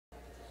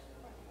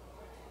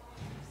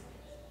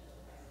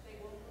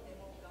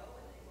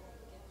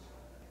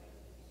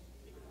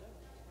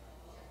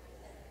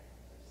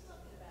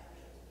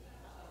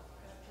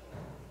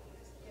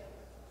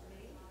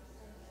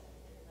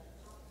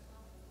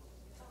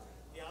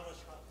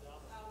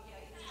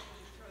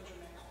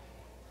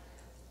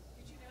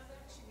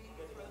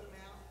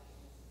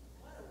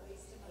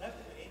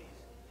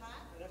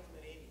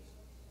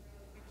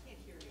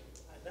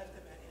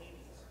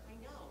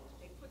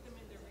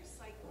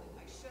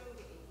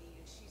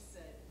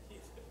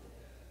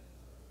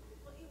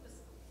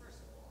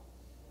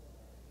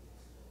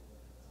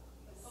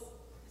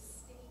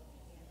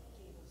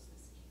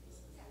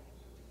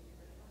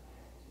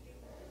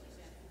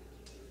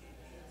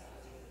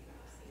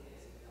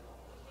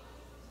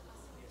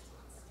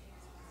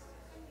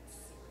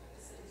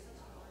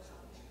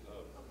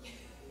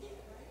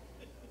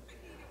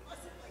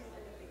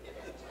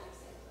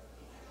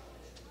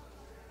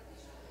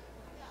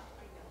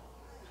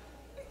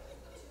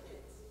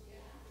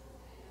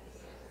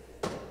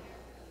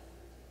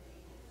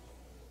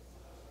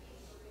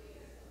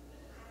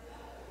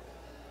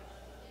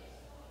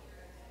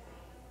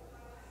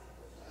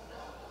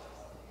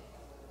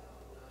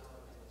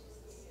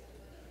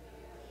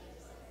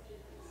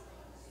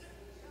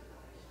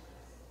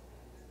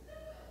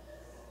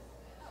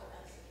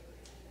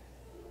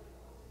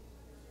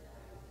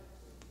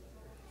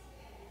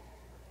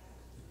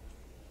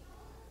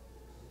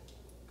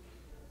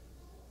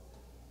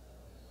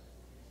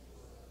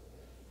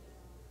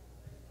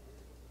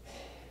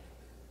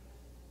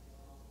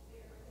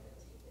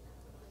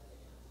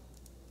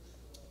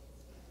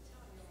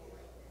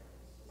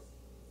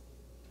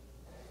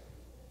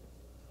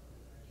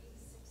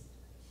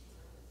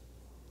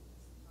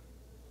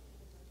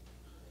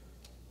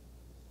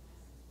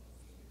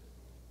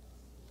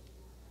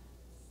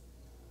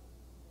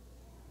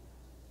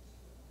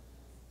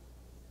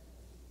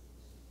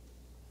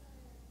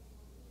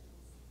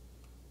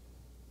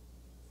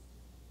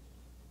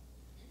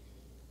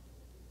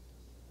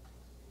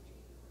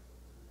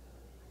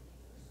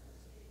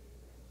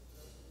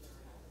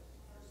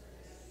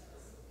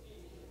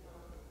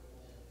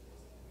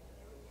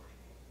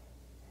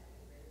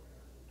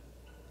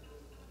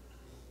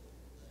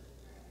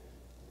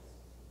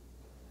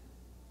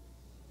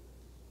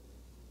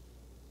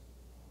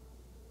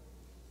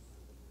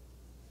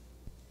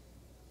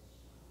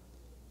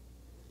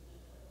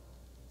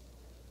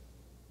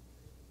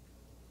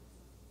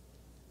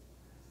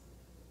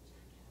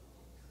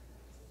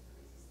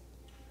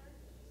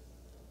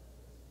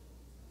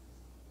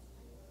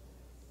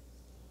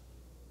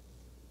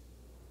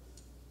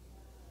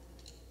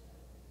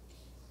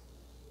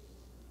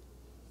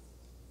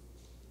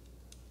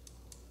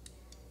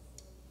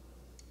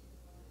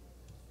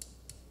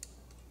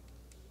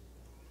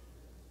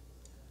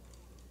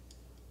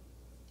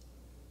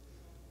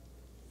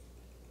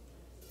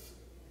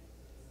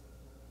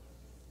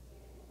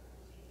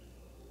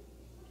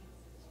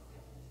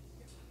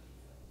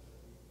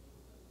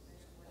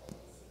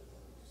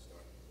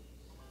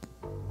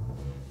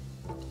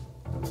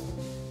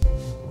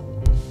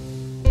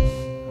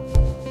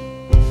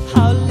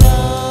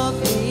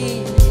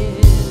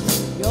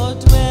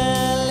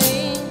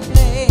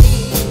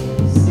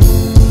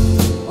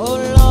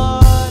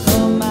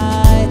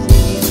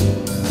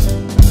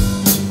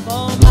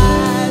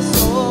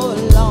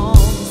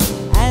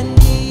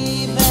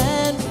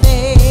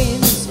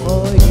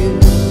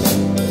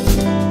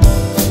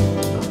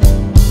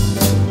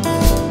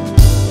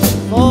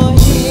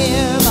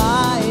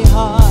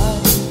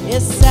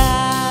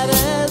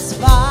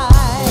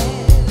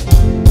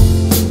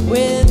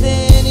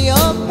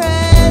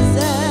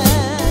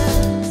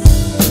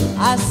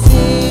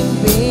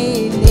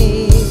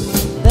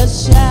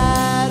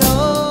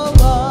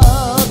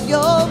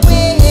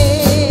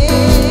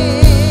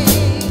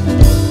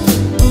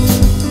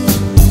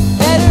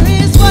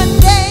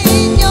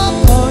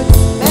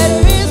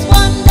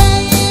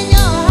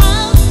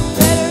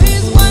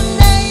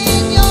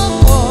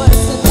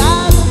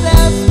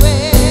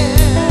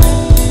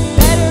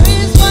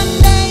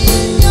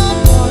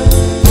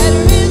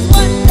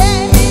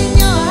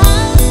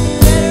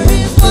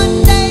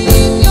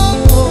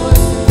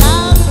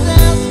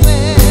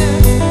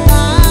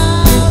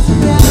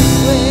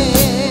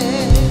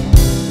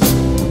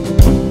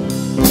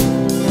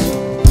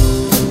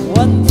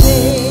One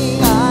thing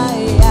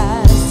I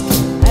ask,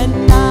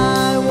 and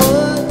I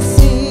would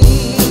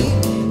seek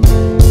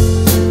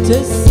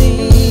to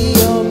see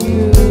your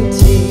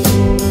beauty,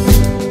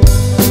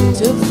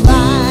 to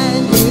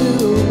find you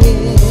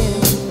in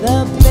the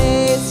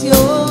place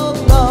your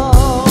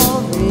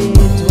glory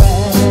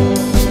dwells.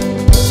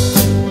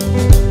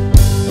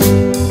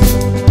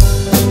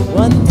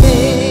 One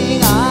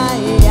thing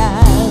I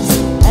ask,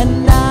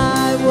 and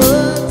I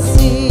would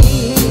seek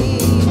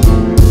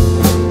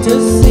to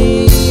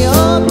see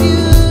your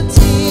beauty,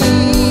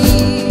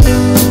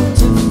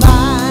 to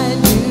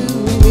find you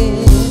in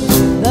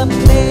the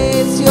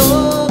place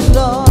your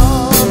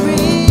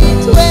glory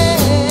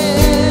dwells.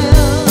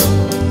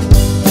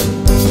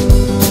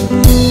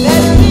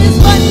 There is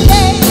one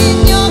day in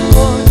your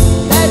courts,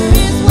 there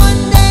is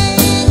one day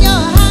in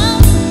your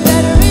house,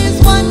 there is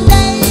one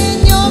day in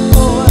your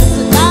courts,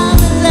 and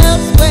thousands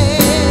elsewhere.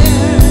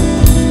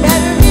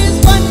 There is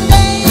one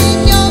day in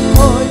your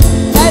courts,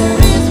 there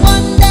is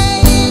one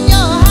day in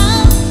your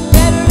house,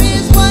 there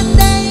is one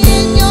day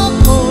in your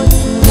courts,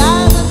 and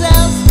thousands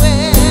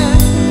elsewhere,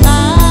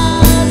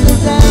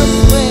 thousands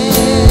elsewhere.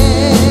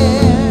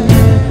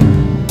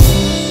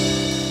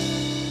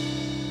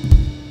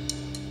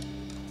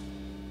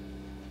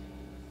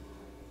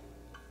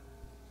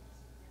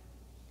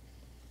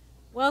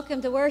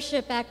 Welcome to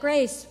worship at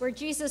Grace, where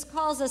Jesus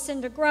calls us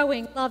into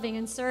growing, loving,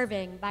 and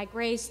serving by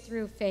grace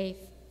through faith.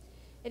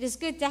 It is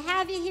good to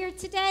have you here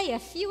today. A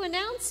few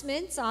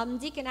announcements.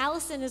 Deacon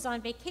Allison is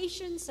on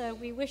vacation, so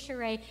we wish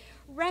her a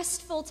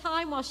restful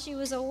time while she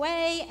was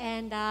away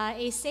and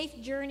a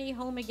safe journey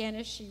home again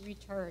as she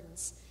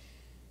returns.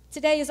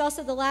 Today is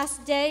also the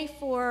last day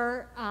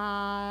for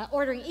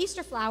ordering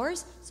Easter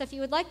flowers. So if you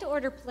would like to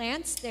order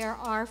plants, there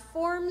are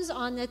forms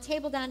on the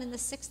table down in the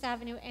 6th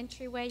Avenue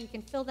entryway. You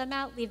can fill them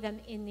out, leave them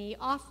in the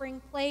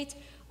offering plate.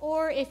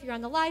 Or if you're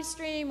on the live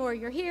stream or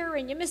you're here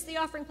and you missed the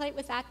offering plate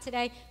with that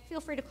today,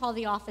 feel free to call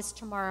the office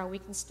tomorrow. We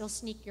can still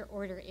sneak your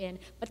order in,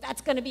 but that's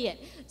going to be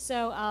it.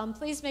 So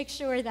please make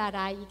sure that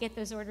you get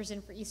those orders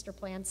in for Easter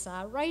plants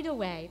right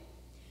away.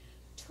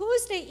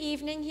 Tuesday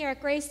evening here at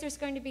Grace, there's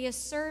going to be a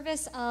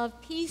service of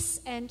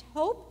peace and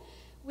hope.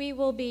 We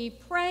will be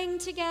praying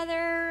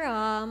together,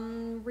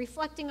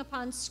 reflecting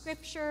upon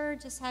Scripture,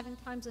 just having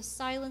times of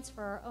silence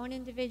for our own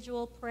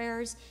individual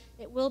prayers.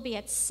 It will be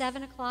at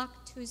 7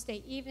 o'clock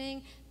Tuesday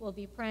evening. We'll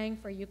be praying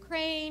for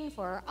Ukraine,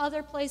 for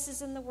other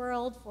places in the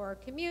world, for our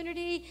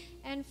community,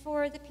 and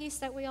for the peace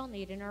that we all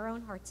need in our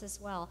own hearts as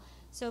well.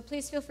 So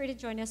please feel free to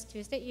join us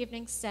Tuesday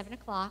evening, 7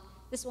 o'clock.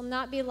 This will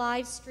not be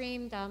live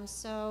streamed,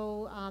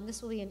 so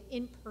this will be an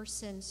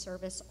in-person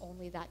service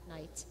only that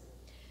night.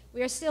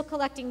 We are still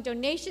collecting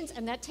donations,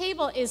 and that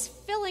table is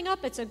filling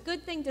up. It's a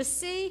good thing to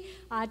see.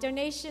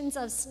 Donations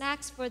of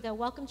snacks for the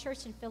Welcome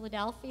Church in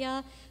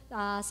Philadelphia.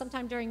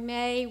 Sometime during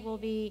May, we'll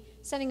be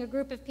sending a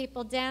group of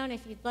people down.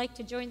 If you'd like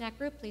to join that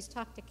group, please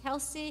talk to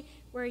Kelsey,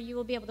 where you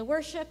will be able to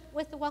worship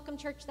with the Welcome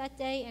Church that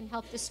day and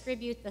help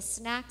distribute the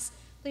snacks.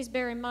 Please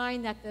bear in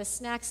mind that the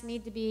snacks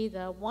need to be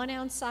the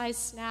 1-ounce size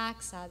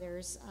snacks.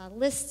 There's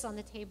lists on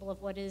the table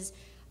of what is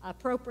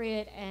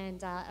appropriate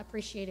and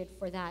appreciated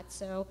for that.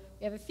 So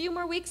we have a few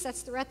more weeks.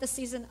 That's throughout the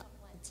season of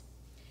Lent.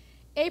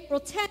 April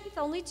 10th,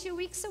 only 2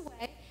 weeks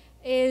away,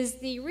 is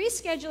the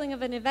rescheduling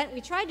of an event we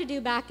tried to do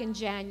back in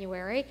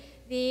January,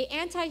 the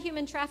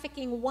Anti-Human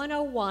Trafficking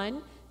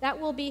 101. That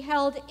will be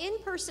held in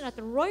person at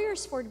the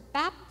Royersford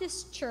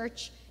Baptist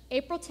Church,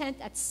 April 10th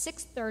at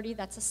 6:30.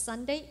 That's a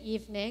Sunday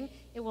evening.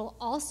 It will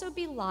also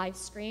be live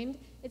streamed.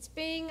 It's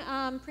being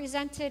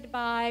presented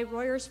by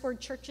Royersford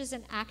Churches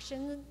in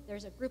Action.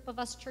 There's a group of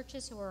us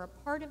churches who are a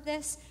part of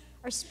this.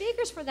 Our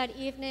speakers for that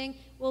evening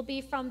will be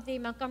from the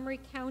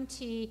Montgomery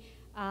County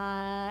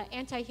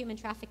Anti-Human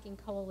Trafficking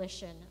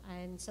Coalition.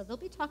 And so they'll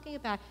be talking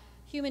about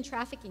human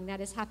trafficking that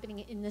is happening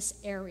in this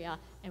area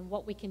and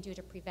what we can do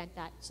to prevent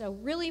that. So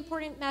really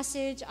important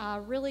message,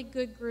 really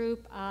good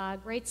group,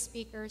 great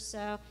speakers.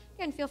 So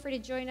again, feel free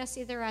to join us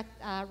either at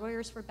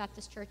Royersford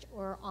Baptist Church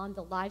or on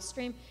the live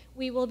stream.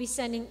 We will be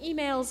sending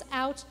emails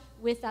out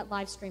with that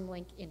live stream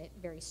link in it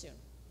very soon.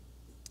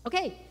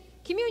 Okay,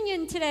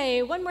 communion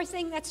today. One more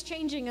thing that's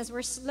changing as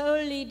we're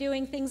slowly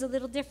doing things a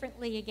little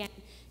differently again.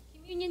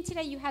 Communion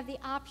today, you have the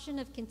option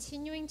of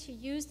continuing to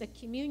use the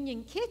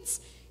communion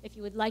kits. If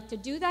you would like to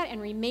do that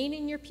and remain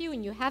in your pew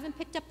and you haven't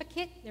picked up a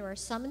kit, there are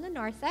some in the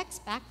narthex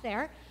back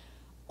there.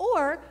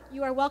 Or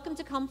you are welcome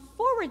to come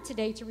forward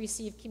today to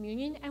receive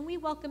communion, and we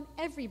welcome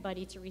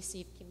everybody to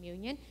receive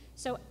communion.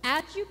 So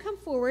as you come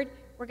forward,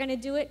 we're going to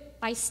do it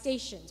by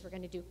stations. We're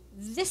going to do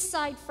this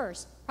side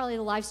first. Probably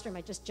the live stream,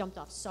 I just jumped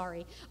off,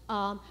 sorry.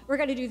 We're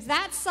going to do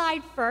that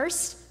side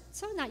first.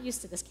 So I'm not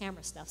used to this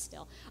camera stuff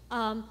still.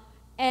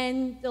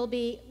 And there'll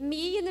be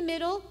me in the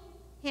middle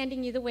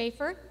handing you the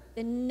wafer.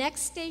 The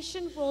next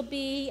station will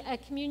be a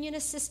communion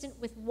assistant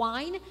with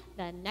wine.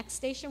 The next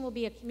station will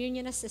be a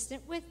communion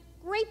assistant with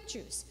grape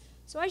juice.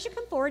 So as you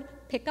come forward,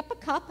 pick up a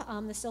cup.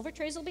 The silver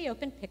trays will be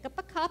open. Pick up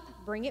a cup.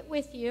 Bring it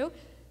with you.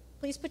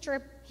 Please put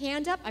your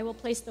hand up. I will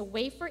place the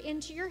wafer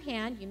into your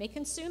hand. You may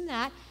consume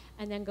that,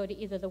 and then go to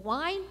either the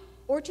wine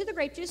or to the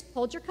grape juice.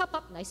 Hold your cup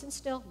up nice and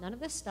still. None of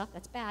this stuff,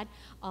 that's bad.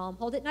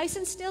 Hold it nice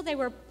and still. They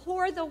will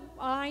pour the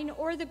wine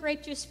or the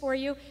grape juice for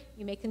you.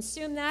 You may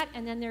consume that,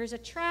 and then there's a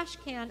trash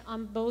can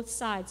on both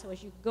sides. So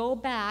as you go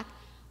back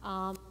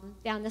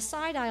down the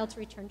side aisle to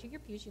return to your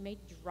pews, you may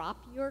drop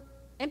your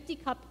empty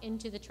cup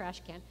into the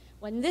trash can.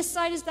 When this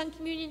side is done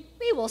communion,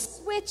 we will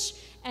switch,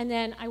 and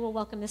then I will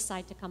welcome this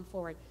side to come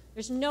forward.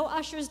 There's no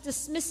ushers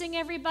dismissing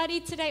everybody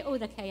today. Oh,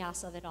 the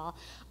chaos of it all.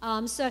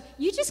 So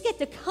you just get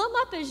to come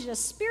up as your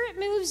spirit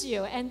moves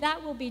you, and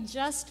that will be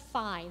just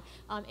fine.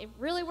 It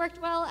really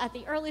worked well at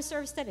the early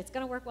service today. It's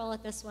going to work well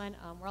at this one.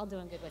 We're all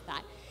doing good with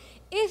that.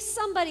 If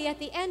somebody at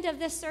the end of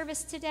this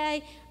service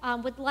today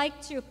would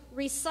like to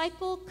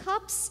recycle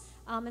cups,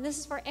 and this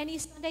is for any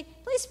Sunday,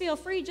 please feel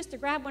free just to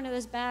grab one of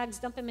those bags,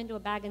 dump them into a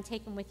bag, and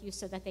take them with you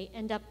so that they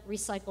end up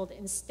recycled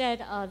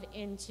instead of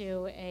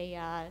into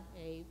a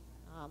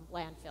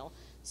landfill.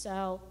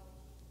 So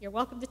you're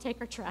welcome to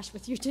take our trash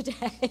with you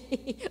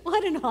today.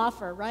 What an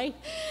offer, right?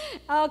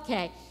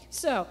 Okay,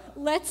 so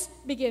let's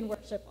begin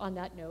worship on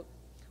that note.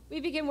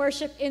 We begin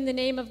worship in the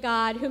name of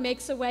God, who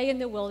makes a way in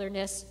the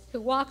wilderness,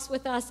 who walks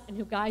with us, and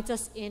who guides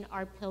us in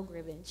our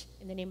pilgrimage.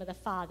 In the name of the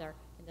Father,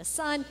 and the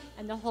Son,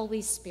 and the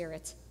Holy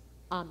Spirit.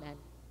 Amen.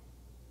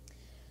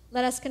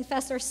 Let us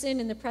confess our sin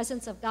in the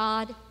presence of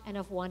God and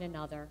of one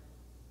another.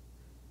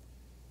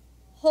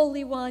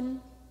 Holy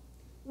One,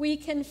 we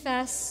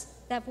confess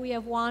that we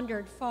have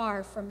wandered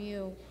far from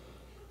you.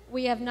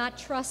 We have not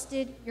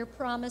trusted your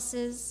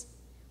promises.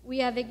 We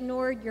have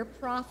ignored your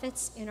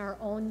prophets in our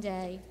own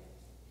day.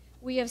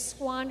 We have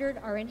squandered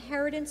our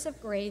inheritance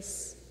of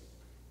grace.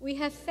 We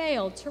have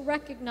failed to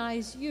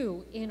recognize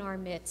you in our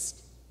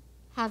midst.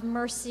 Have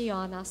mercy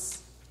on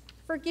us.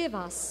 Forgive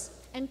us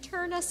and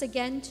turn us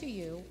again to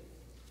you.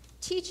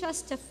 Teach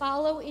us to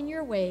follow in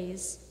your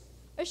ways.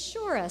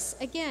 Assure us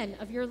again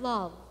of your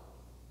love,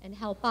 and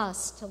help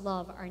us to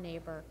love our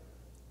neighbor.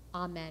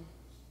 Amen.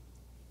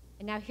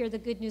 And now hear the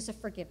good news of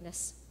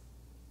forgiveness.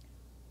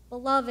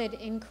 Beloved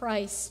in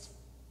Christ,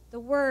 the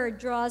word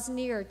draws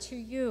near to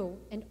you,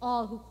 and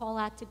all who call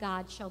out to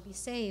God shall be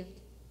saved.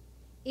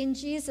 In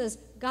Jesus,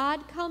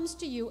 God comes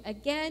to you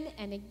again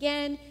and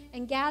again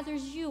and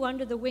gathers you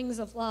under the wings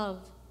of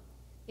love.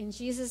 In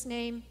Jesus'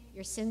 name,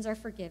 your sins are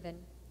forgiven.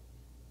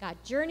 God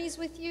journeys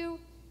with you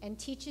and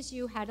teaches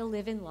you how to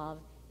live in love.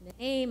 In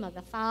the name of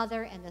the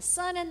Father, and the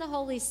Son, and the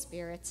Holy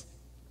Spirit.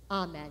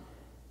 Amen.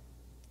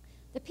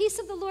 The peace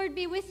of the Lord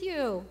be with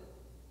you.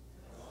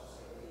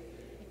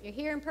 If you're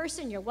here in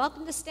person, you're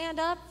welcome to stand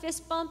up,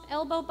 fist bump,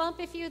 elbow bump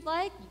if you'd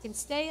like. You can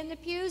stay in the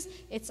pews.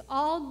 It's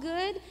all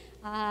good.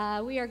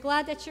 We are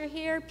glad that you're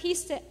here.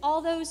 Peace to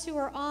all those who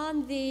are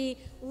on the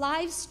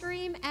live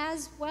stream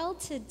as well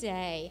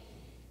today.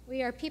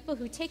 We are people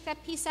who take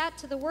that peace out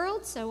to the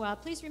world, so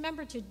please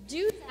remember to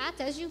do that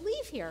as you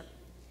leave here.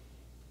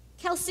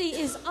 Kelsey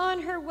is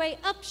on her way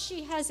up.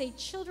 She has a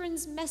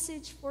children's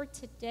message for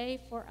today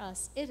for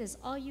us. It is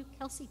all you,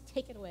 Kelsey.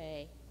 Take it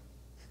away.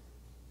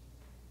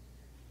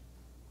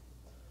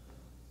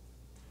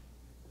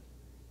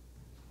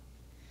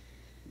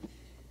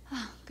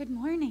 Oh, good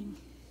morning.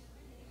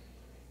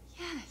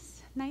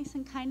 Yes, nice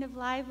and kind of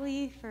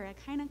lively for a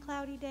kind of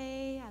cloudy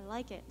day. I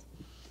like it.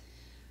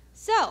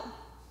 So,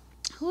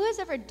 who has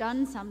ever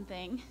done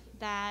something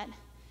that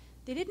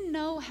they didn't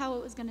know how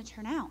it was going to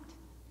turn out?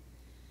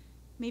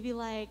 Maybe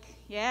like,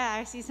 yeah,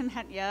 I see some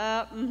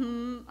yep,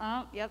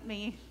 oh, yep,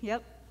 me,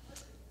 yep,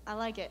 I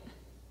like it.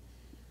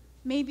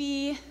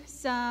 Maybe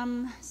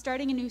some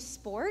starting a new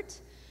sport,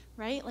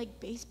 right? Like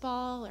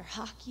baseball or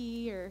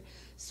hockey or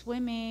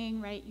swimming,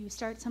 right? You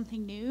start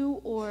something new,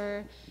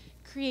 or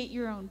create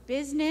your own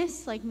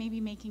business, like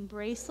maybe making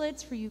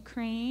bracelets for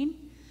Ukraine.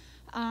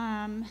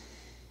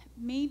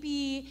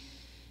 Maybe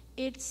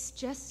it's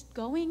just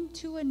going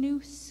to a new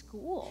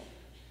school,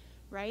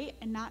 right?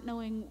 And not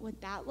knowing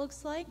what that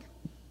looks like.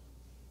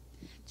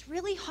 It's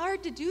really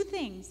hard to do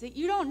things that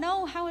you don't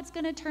know how it's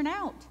going to turn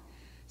out.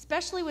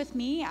 Especially with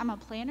me, I'm a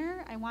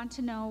planner. I want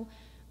to know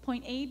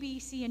point A, B,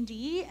 C, and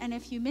D. And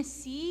if you miss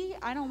C,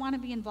 I don't want to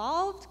be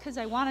involved because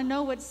I want to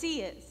know what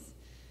C is,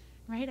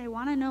 right? I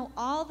want to know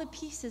all the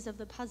pieces of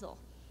the puzzle.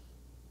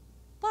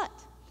 But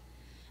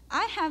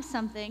I have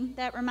something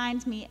that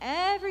reminds me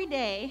every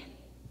day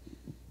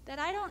that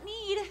I don't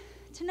need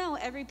to know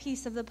every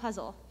piece of the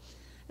puzzle.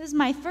 This is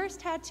my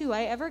first tattoo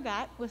I ever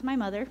got with my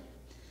mother.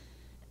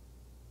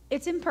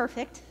 It's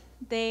imperfect.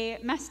 They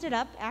messed it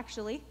up,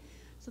 actually.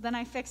 So then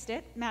I fixed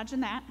it. Imagine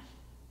that.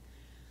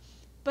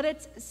 But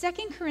it's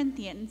 2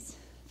 Corinthians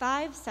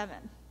 5:7.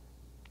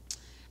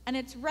 And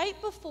it's right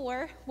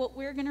before what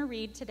we're going to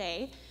read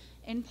today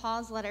in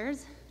Paul's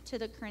letters to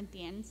the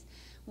Corinthians,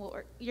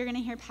 what you're going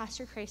to hear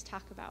Pastor Christ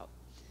talk about.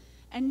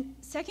 And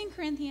 2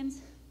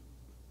 Corinthians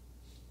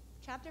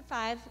chapter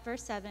 5,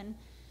 verse 7,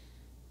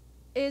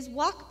 is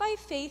walk by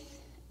faith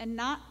and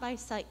not by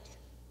sight.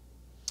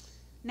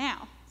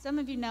 Now, some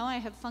of you know I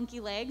have funky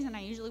legs, and I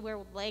usually wear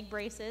leg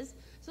braces.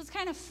 So it's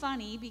kind of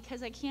funny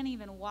because I can't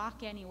even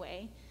walk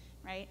anyway,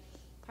 right?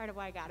 Part of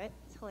why I got it.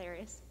 It's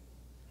hilarious.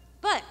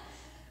 But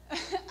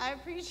I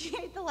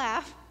appreciate the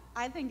laugh.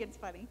 I think it's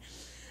funny.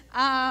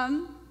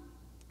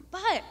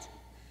 But,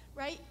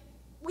 right,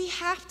 we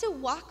have to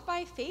walk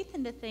by faith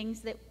into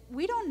things that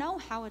we don't know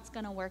how it's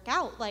going to work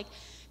out, like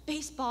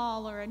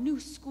baseball or a new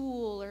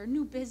school or a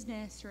new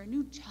business or a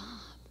new job.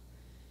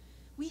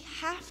 We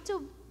have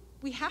to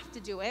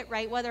do it,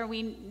 right, whether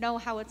we know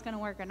how it's going to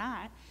work or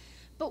not.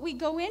 But we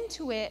go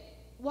into it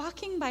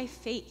walking by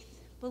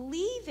faith,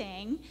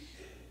 believing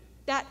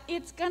that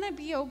it's going to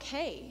be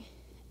okay.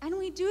 And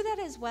we do that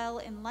as well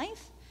in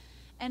life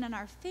and in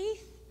our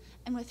faith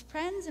and with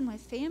friends and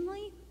with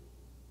family.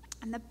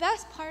 And the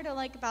best part I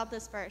like about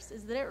this verse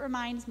is that it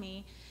reminds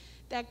me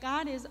that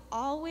God is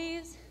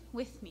always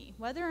with me,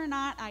 whether or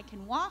not I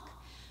can walk,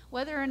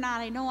 whether or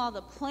not I know all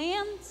the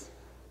plans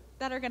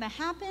that are going to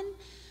happen,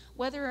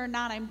 whether or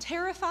not I'm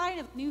terrified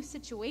of a new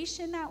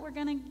situation that we're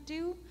going to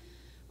do,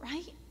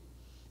 right?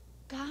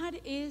 God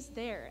is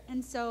there.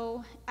 And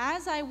so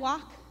as I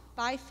walk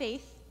by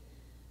faith,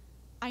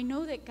 I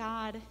know that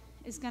God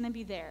is going to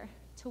be there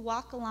to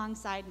walk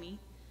alongside me,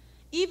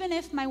 even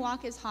if my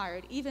walk is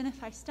hard, even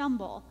if I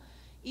stumble,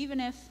 even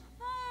if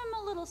I'm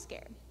a little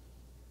scared.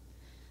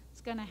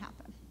 It's going to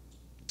happen.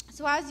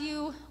 So as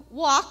you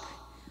walk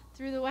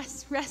through the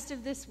rest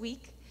of this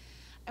week,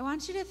 I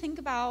want you to think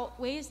about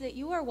ways that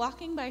you are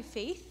walking by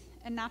faith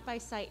and not by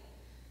sight.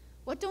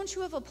 What don't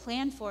you have a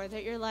plan for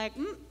that you're like,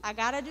 I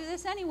got to do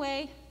this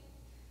anyway?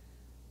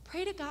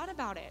 Pray to God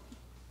about it.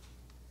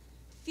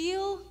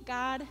 Feel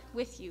God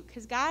with you,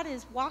 because God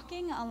is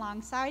walking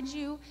alongside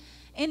you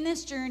in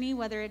this journey,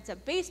 whether it's a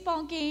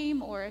baseball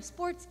game or a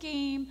sports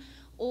game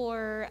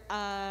or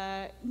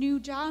a new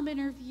job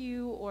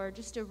interview or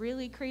just a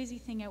really crazy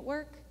thing at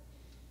work,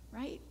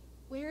 right?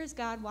 Where is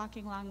God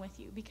walking along with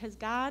you? Because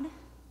God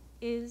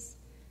is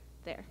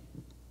there.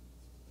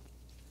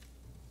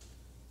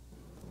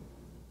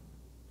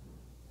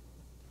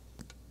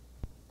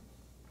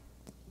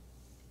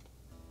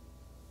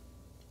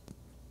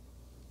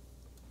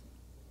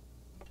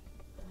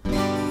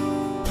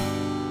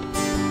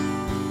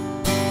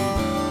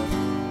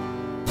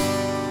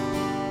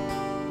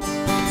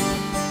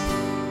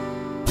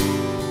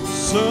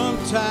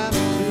 Sometimes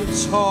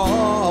it's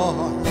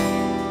hard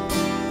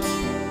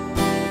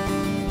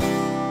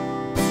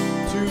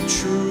to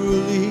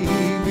truly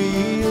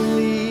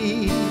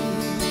believe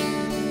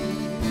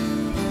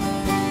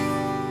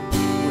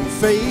when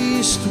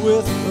faced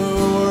with the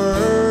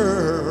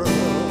world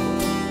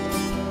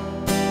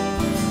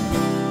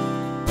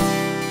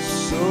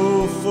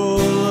so full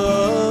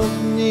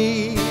of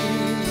need.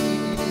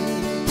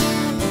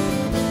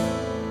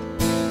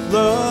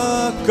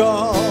 Look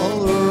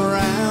all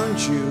around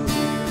you.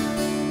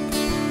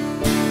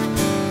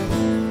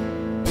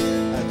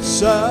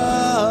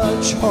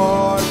 Such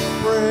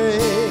heartbreak,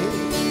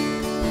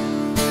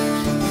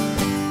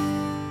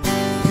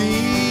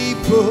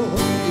 people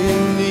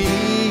in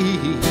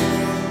need.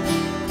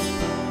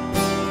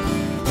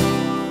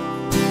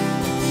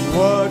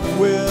 What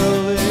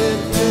will it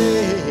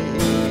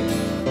take?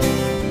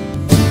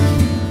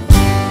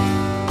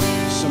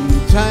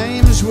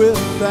 Sometimes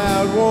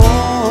without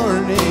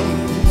warning,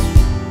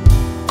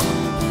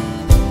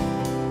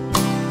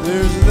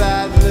 there's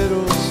that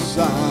little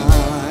sign.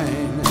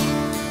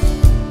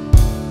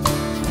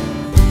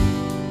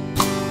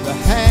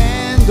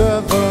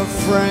 Of a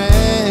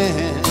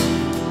friend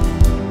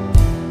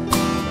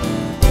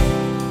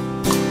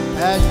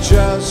at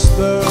just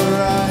the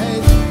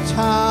right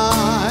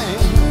time.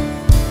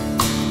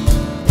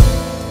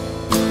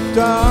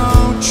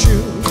 Don't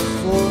you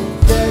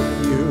forget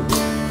you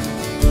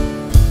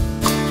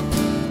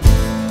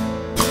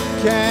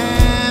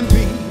can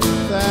be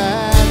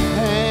that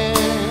hand.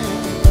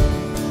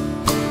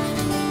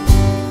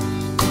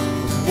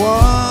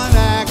 One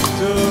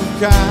act of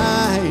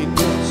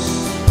kindness,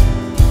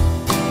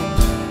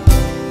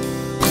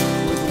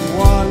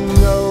 one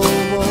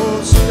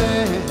noble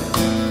stand.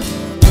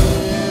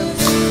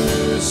 If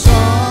you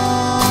saw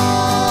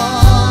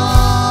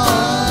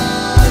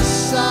a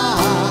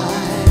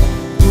sign,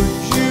 would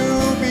you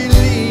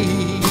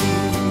believe?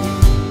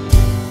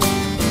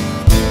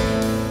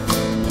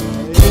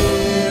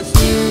 If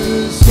you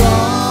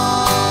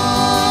saw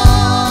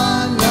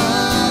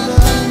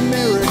another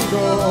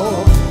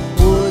miracle,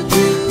 would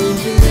you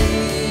believe?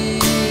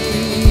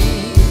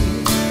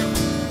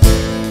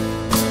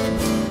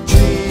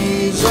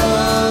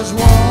 Jesus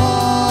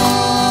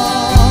walks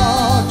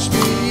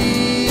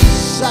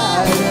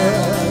beside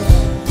us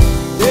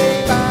day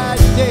by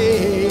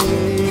day.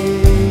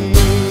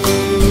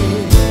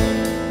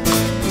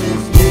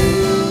 If you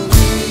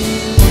believe,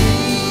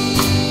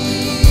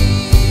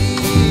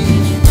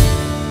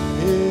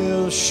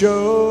 He'll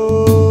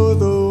show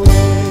the way.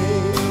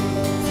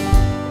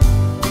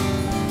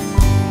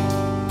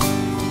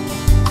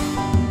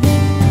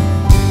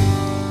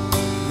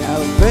 Now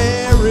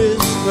there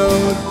is no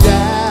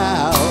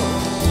doubt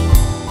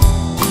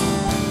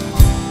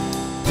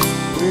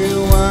we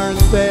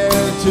weren't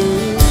there to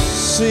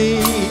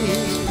see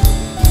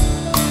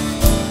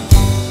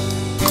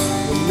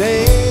the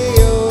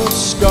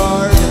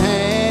nail-scarred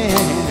hands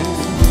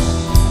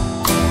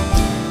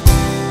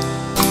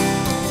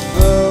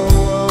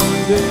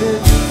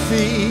mustard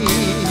feet,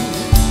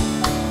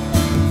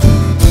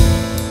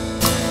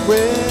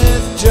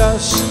 with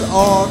just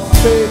our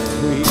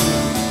faith we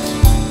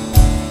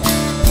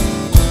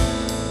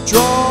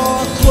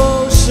draw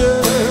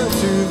closer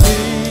to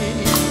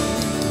thee.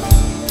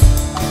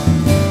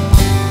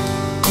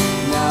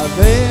 Now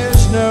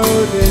there's no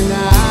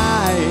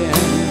denying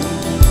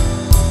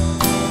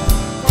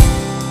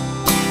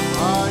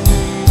our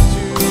need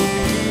to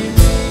believe.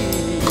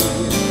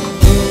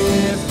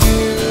 If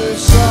you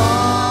saw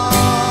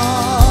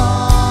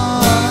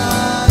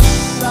a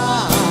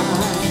sign,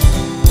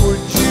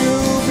 would you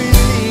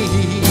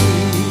believe?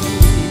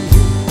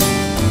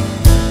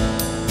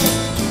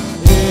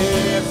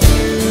 If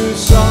you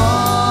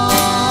saw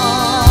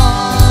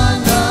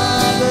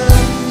another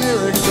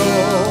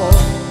miracle,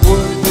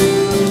 would you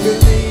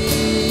believe?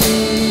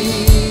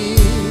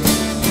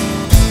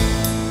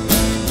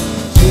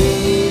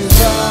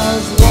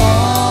 Jesus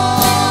walks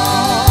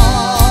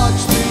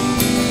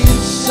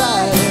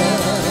beside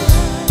us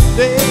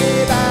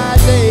day by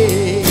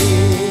day.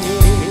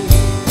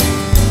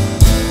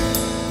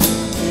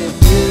 If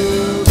you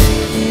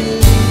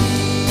believe,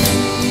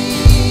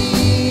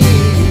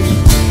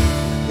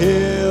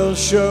 He'll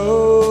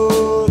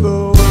show the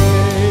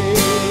way.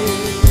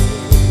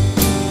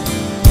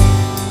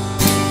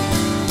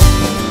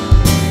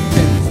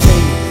 Can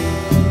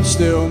faith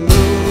still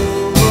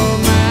move a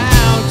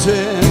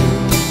mountain?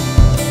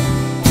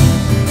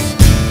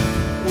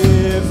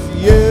 If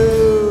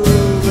you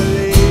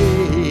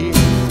believe,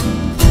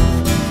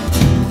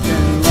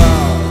 can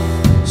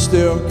love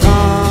still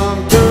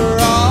conquer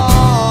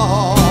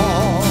all?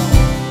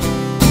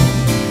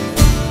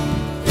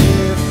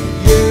 If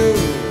you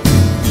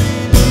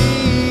believe,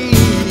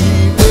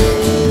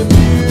 if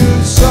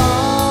you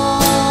saw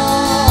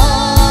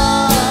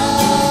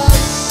a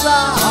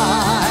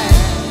sign,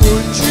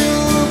 would you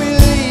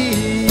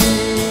believe?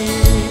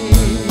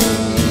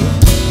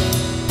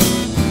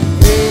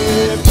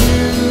 If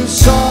you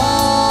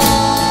saw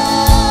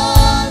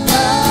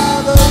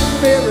another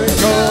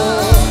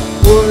miracle,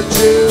 would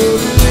you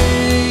believe?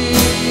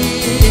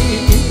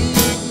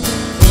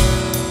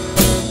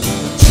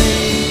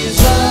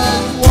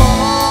 Jesus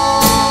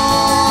walks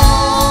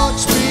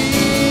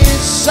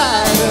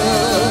beside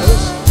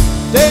us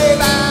day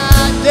by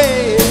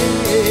day.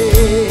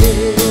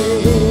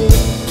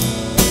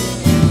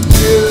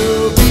 You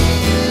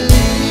believe,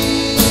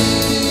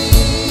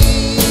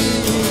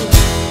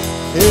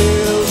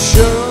 He'll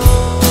show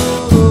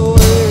the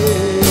way.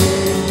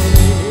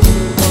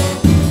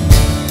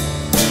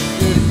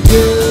 If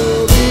you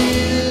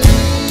believe,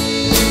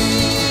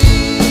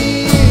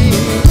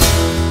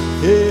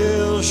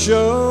 He'll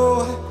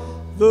show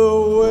the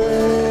way.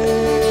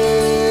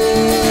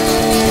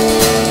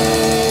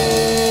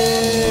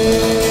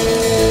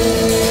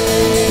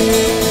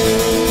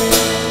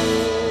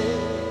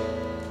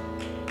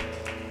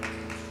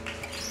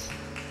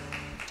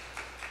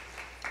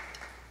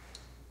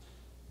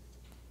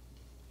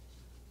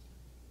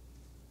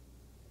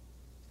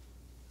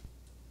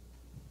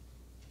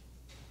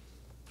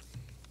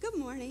 Good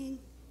morning.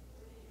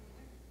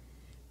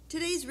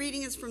 Today's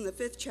reading is from the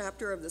 5th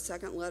chapter of the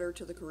 2nd letter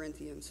to the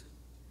Corinthians.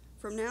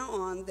 From now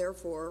on,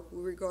 therefore,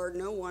 we regard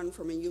no one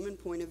from a human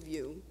point of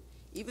view.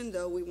 Even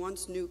though we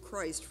once knew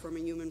Christ from a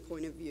human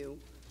point of view,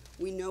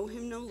 we know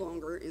him no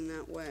longer in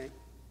that way.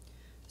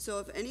 So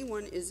if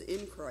anyone is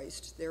in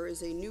Christ, there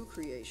is a new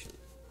creation.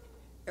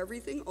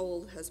 Everything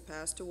old has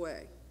passed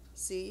away.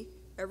 See,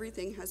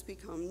 everything has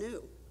become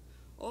new.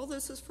 All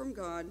this is from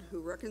God, who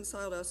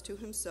reconciled us to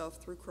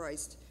himself through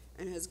Christ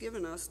and has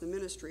given us the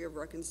ministry of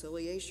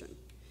reconciliation.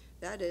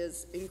 That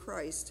is, in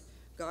Christ,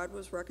 God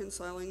was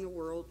reconciling the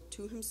world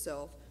to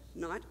himself,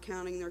 not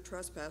counting their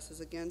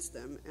trespasses against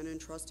them, and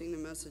entrusting the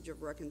message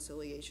of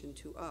reconciliation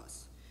to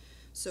us.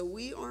 So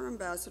we are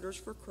ambassadors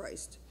for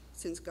Christ.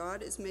 Since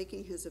God is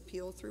making his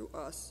appeal through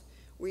us,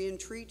 we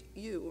entreat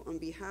you on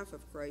behalf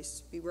of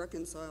Christ, be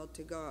reconciled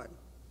to God.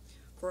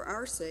 For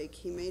our sake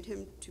he made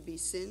him to be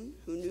sin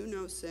who knew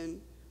no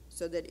sin,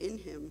 so that in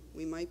him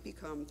we might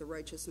become the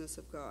righteousness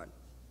of God.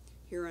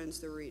 Here ends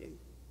the reading.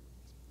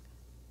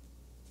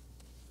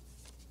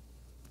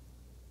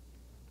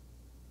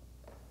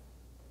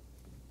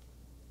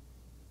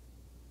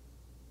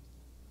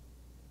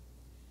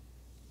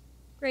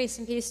 Grace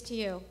and peace to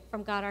you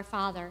from God our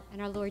Father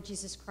and our Lord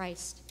Jesus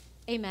Christ.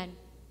 Amen.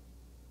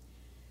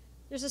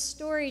 There's a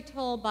story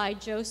told by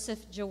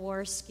Joseph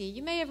Jaworski.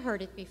 You may have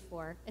heard it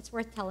before. It's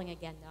worth telling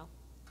again, though.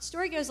 The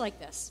story goes like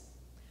this.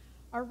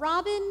 A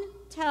robin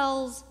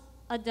tells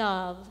a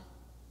dove,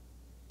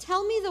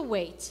 "Tell me the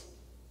weight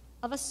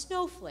of a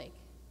snowflake."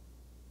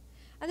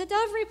 And the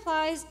dove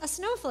replies, "A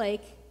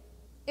snowflake?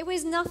 It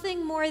weighs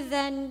nothing more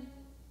than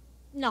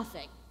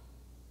nothing."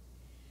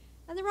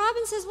 And the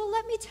robin says, "Well,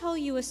 let me tell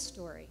you a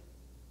story.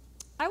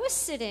 I was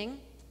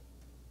sitting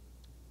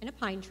in a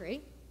pine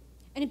tree,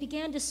 and it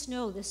began to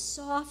snow, this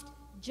soft,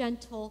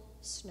 gentle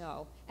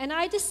snow. And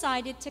I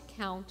decided to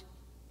count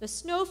the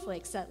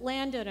snowflakes that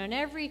landed on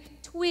every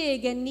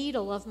twig and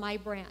needle of my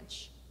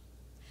branch.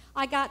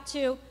 I got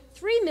to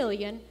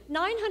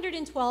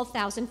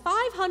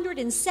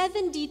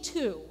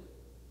 3,912,572.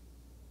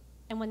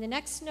 And when the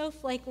next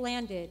snowflake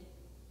landed,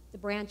 the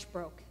branch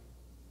broke.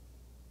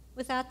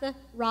 With that, the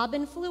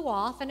robin flew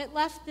off, and it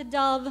left the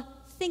dove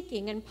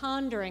thinking and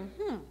pondering,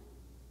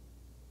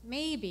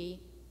 maybe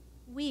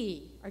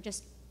we are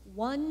just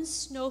one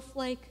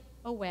snowflake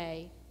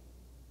away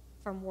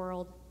from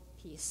world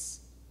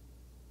peace.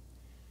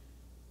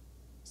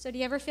 So do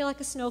you ever feel like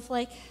a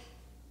snowflake?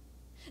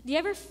 Do you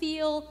ever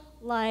feel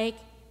like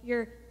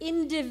your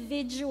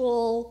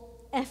individual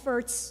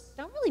efforts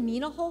don't really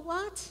mean a whole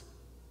lot?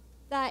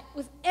 That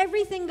with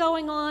everything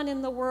going on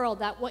in the world,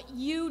 that what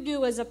you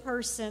do as a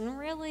person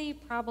really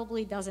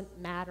probably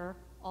doesn't matter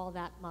all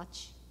that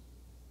much.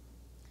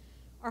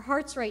 Our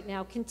hearts right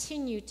now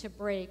continue to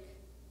break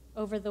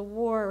over the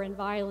war and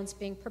violence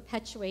being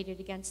perpetuated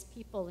against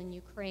people in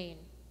Ukraine.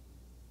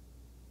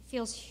 It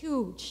feels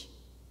huge.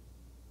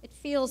 It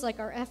feels like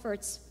our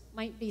efforts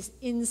might be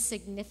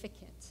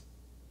insignificant.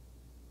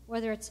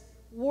 Whether it's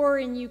war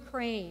in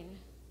Ukraine,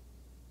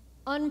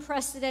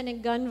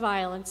 unprecedented gun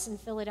violence in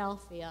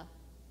Philadelphia,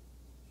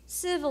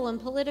 civil and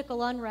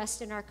political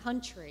unrest in our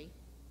country,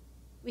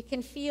 we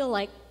can feel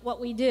like what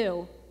we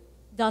do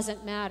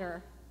doesn't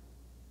matter.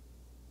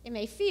 It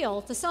may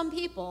feel to some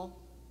people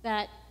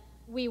that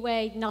we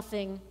weigh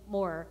nothing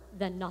more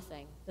than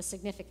nothing, the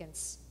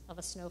significance of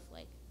a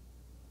snowflake.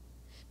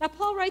 Now,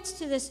 Paul writes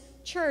to this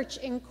church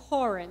in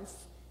Corinth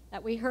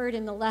that we heard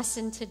in the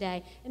lesson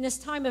today, in this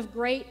time of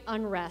great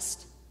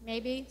unrest,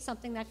 maybe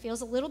something that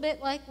feels a little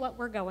bit like what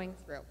we're going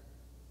through.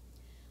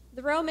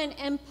 The Roman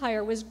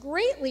Empire was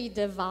greatly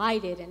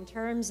divided in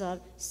terms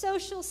of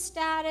social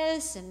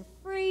status and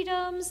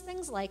freedoms,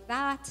 things like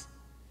that.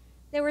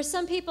 There were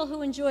some people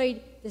who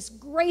enjoyed this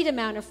great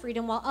amount of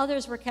freedom while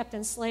others were kept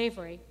in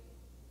slavery.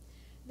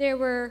 There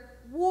were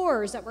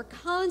wars that were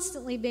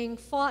constantly being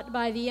fought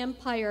by the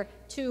empire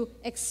to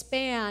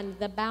expand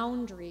the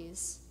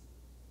boundaries.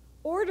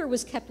 Order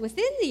was kept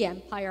within the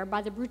empire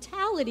by the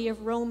brutality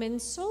of Roman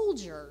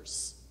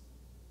soldiers.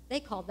 They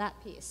called that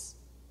peace.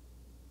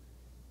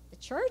 The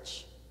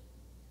church,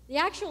 the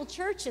actual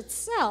church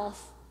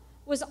itself,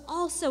 was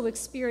also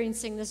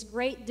experiencing this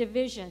great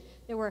division.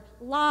 There were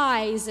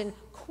lies and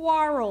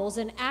quarrels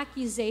and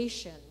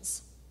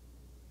accusations.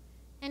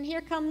 And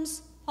here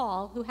comes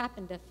Paul, who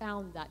happened to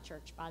found that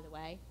church, by the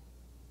way.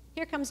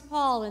 Here comes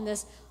Paul in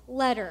this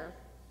letter,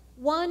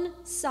 one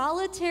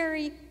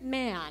solitary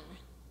man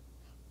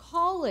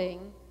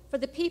calling for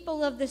the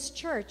people of this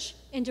church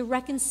into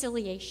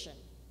reconciliation.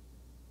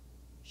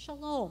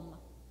 Shalom.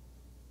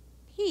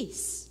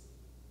 Peace.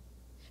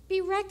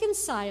 Be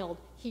reconciled,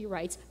 he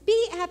writes.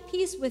 Be at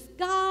peace with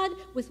God,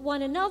 with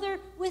one another,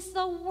 with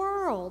the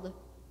world.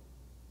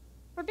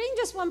 For being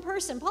just one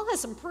person, Paul has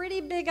some pretty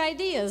big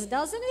ideas,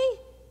 doesn't he?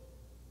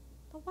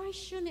 But why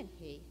shouldn't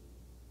he?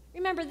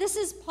 Remember, this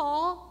is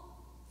Paul,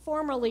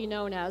 formerly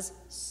known as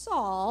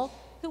Saul,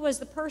 who was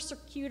the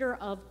persecutor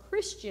of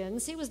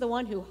Christians. He was the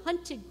one who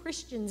hunted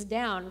Christians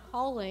down,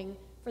 calling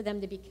for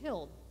them to be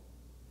killed.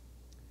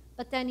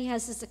 But then he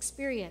has this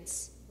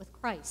experience with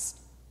Christ,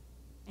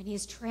 and he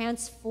is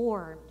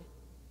transformed.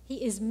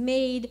 He is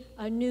made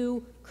a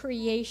new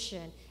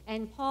creation.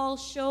 And Paul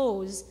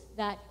shows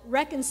that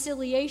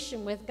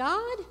reconciliation with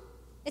God,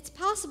 it's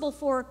possible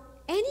for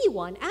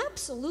anyone,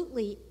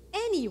 absolutely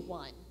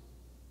anyone.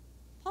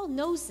 Paul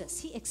knows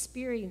this. He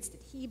experienced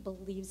it. He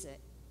believes it.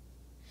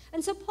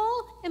 And so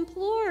Paul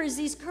implores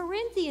these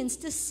Corinthians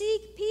to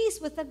seek peace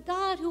with a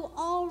God who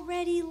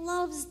already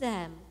loves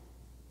them.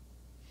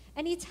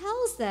 And he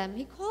tells them,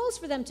 he calls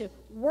for them to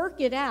work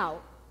it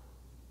out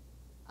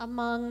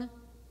among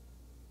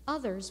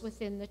others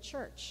within the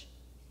church.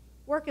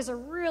 Work is a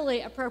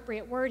really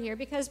appropriate word here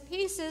because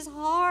peace is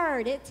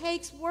hard. It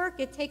takes work,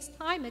 it takes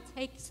time, it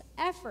takes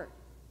effort.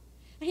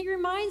 And he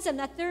reminds them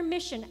that their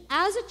mission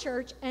as a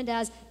church and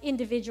as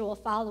individual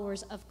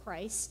followers of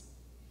Christ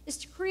is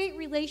to create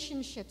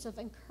relationships of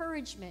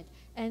encouragement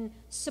and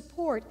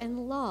support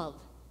and love.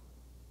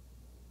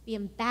 Be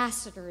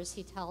ambassadors,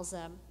 he tells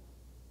them,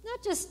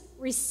 not just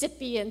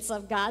recipients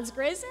of God's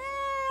grace.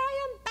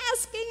 I am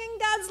basking in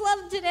God's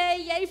love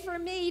today, yay for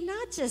me.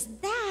 Not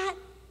just that,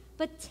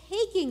 but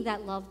taking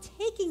that love,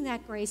 taking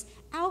that grace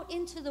out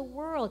into the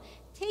world,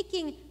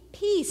 taking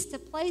peace to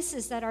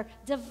places that are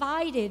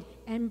divided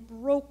and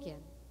broken.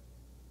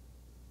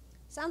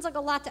 Sounds like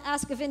a lot to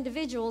ask of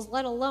individuals,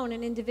 let alone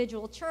an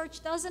individual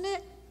church, doesn't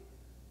it?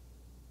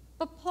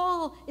 But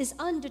Paul is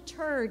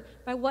undeterred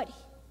by what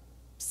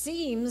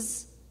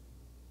seems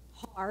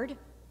hard,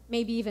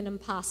 maybe even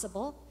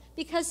impossible,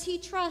 because he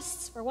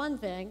trusts, for one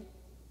thing,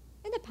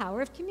 in the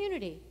power of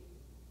community.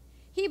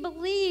 He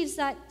believes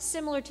that,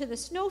 similar to the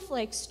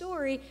snowflake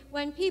story,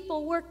 when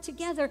people work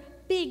together,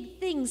 big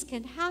things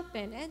can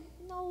happen. And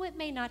no, it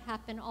may not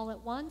happen all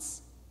at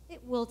once.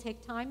 It will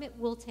take time. It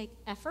will take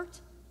effort.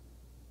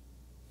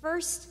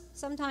 First,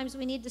 sometimes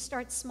we need to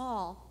start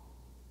small,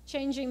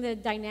 changing the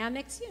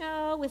dynamics,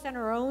 within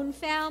our own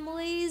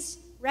families,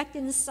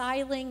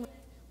 reconciling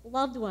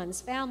loved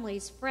ones,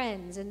 families,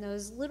 friends, in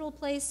those little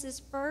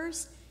places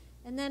first.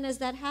 And then as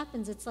that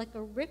happens, it's like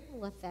a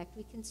ripple effect.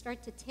 We can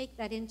start to take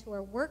that into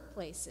our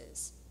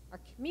workplaces, our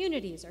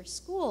communities, our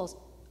schools,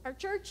 our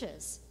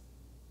churches.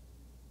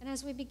 And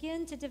as we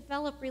begin to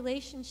develop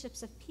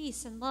relationships of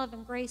peace and love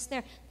and grace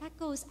there, that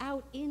goes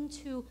out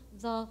into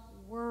the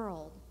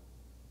world.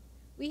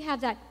 We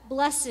have that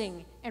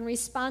blessing and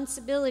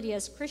responsibility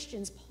as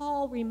Christians.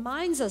 Paul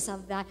reminds us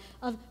of that,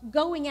 of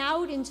going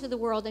out into the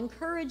world,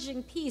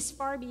 encouraging peace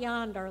far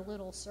beyond our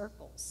little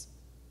circles.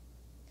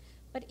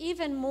 But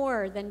even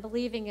more than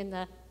believing in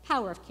the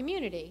power of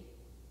community,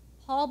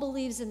 Paul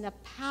believes in the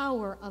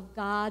power of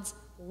God's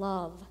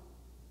love.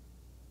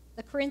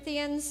 The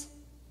Corinthians,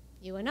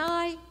 you and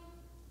I,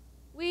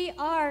 we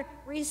are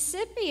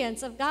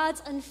recipients of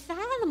God's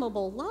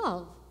unfathomable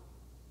love.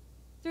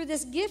 Through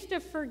this gift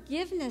of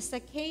forgiveness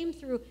that came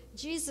through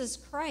Jesus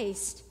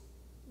Christ,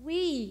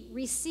 we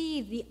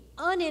receive the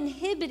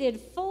uninhibited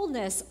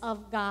fullness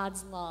of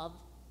God's love.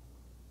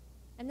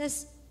 And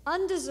this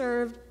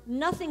undeserved,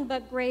 nothing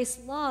but grace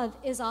love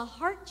is a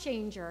heart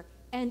changer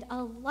and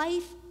a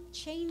life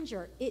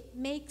changer. It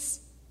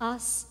makes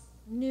us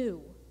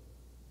new.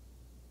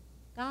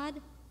 God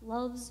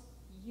loves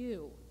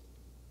you,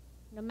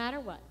 no matter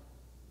what.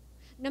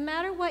 No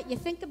matter what you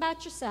think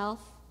about yourself,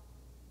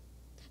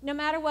 no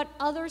matter what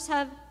others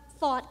have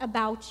thought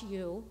about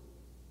you,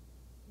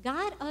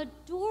 God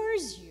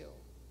adores you.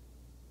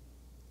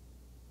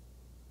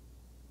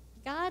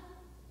 God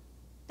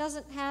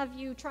doesn't have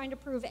you trying to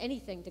prove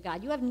anything to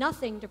God. You have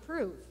nothing to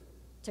prove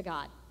to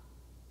God.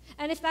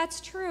 And if that's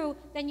true,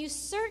 then you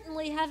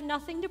certainly have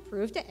nothing to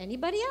prove to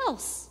anybody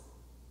else.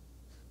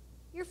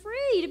 You're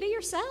free to be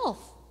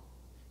yourself.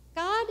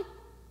 God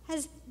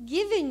has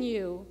given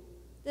you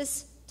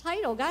this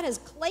title. God has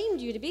claimed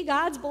you to be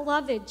God's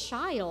beloved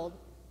child.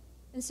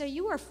 And so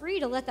you are free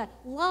to let that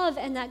love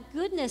and that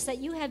goodness that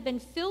you have been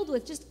filled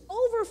with just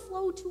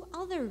overflow to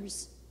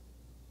others.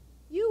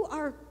 You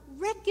are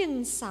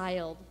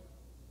reconciled.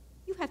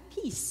 You have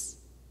peace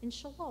and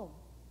shalom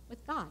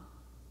with God.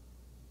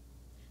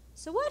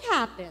 So what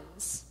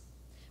happens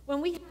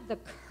when we have the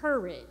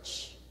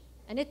courage,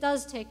 and it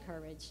does take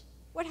courage,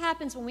 what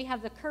happens when we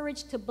have the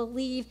courage to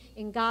believe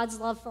in God's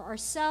love for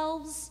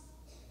ourselves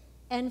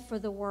and for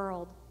the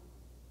world?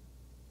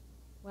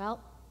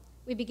 Well,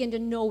 we begin to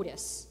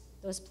notice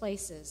those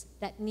places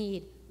that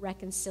need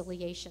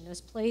reconciliation,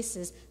 those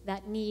places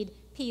that need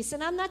peace.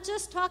 And I'm not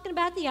just talking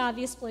about the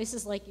obvious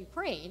places like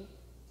Ukraine,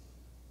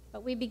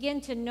 but we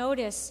begin to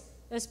notice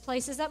those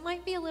places that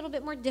might be a little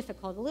bit more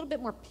difficult, a little bit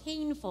more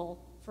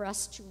painful for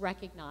us to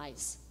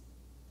recognize.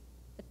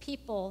 The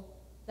people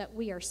that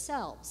we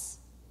ourselves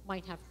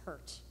might have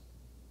hurt,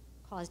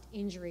 caused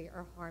injury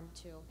or harm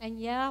to. And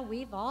yeah,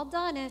 we've all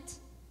done it.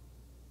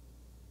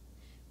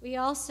 We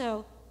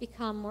also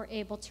become more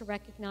able to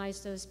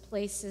recognize those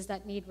places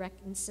that need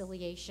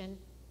reconciliation,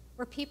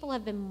 where people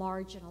have been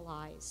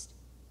marginalized.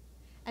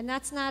 And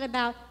that's not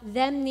about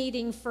them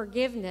needing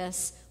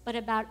forgiveness, but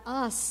about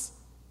us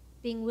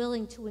being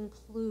willing to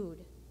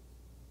include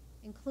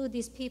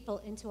these people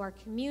into our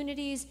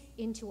communities,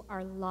 into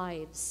our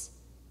lives.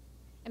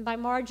 And by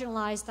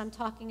marginalized, I'm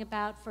talking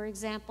about, for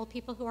example,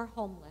 people who are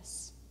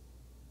homeless,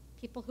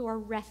 people who are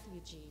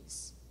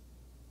refugees,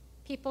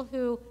 people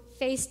who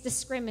face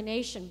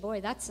discrimination.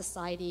 Boy, that's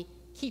society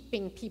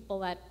keeping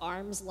people at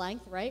arm's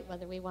length, right?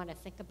 Whether we want to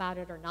think about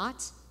it or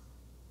not.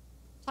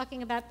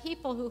 Talking about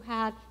people who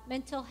have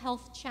mental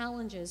health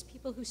challenges,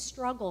 people who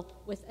struggle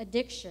with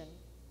addiction.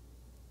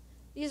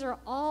 These are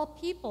all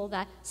people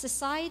that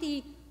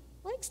society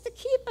likes to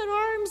keep at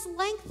arm's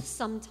length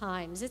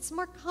sometimes. It's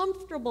more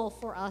comfortable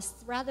for us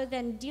rather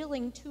than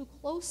dealing too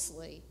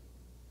closely.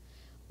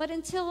 But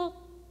until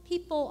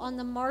people on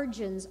the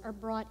margins are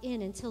brought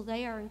in, until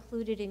they are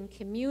included in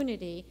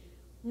community,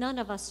 none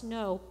of us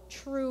know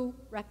true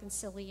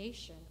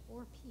reconciliation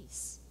or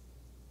peace.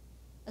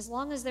 As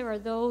long as there are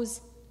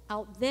those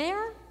out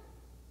there,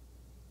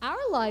 our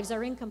lives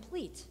are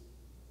incomplete.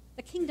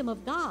 The kingdom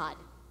of God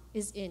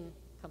is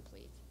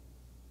incomplete.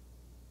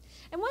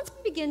 And once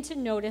we begin to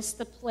notice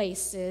the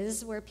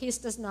places where peace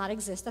does not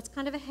exist, that's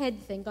kind of a head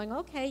thing, going,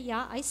 okay,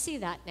 yeah, I see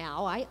that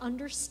now. I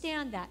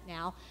understand that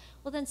now.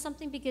 Well, then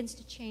something begins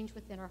to change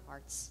within our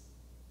hearts.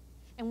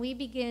 And we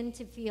begin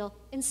to feel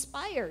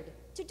inspired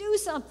to do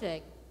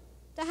something,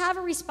 to have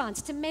a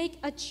response, to make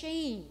a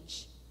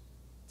change,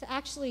 to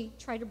actually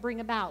try to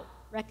bring about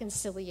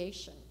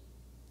reconciliation.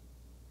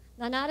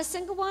 Now, not a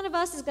single one of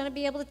us is going to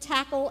be able to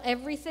tackle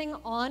everything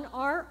on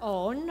our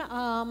own.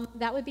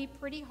 That would be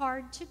pretty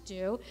hard to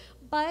do.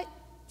 But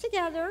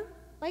together,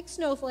 like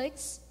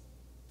snowflakes,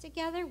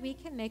 together we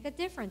can make a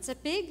difference, a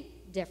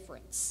big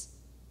difference.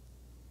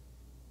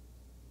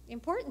 The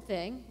important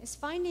thing is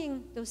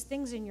finding those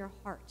things in your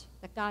heart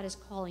that God is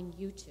calling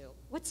you to.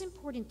 What's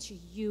important to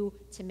you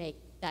to make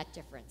that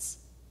difference?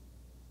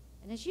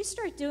 And as you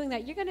start doing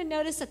that, you're going to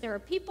notice that there are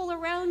people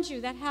around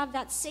you that have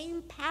that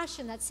same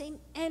passion, that same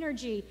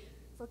energy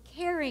for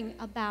caring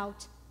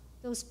about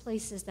those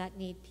places that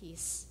need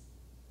peace.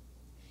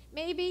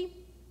 Maybe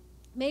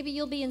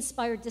you'll be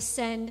inspired to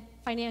send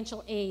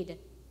financial aid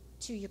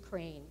to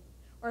Ukraine.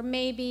 Or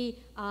maybe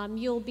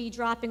you'll be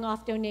dropping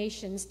off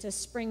donations to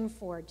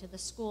Springford, to the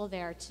school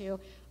there, to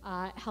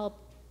help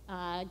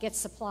get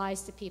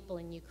supplies to people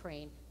in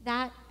Ukraine.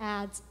 That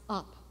adds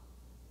up.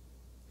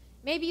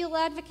 Maybe you'll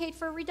advocate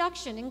for a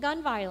reduction in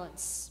gun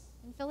violence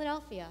in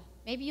Philadelphia.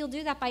 Maybe you'll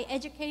do that by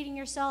educating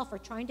yourself or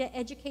trying to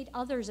educate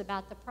others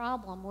about the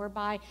problem, or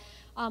by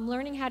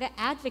learning how to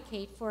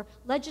advocate for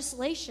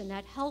legislation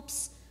that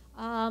helps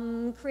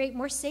create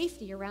more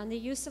safety around the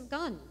use of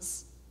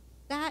guns.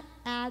 That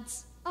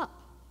adds up.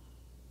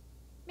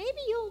 Maybe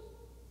you'll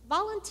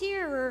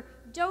volunteer or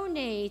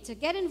donate to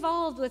get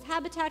involved with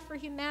Habitat for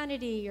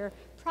Humanity or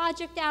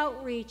Project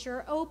Outreach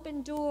or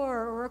Open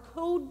Door or a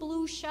Code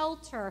Blue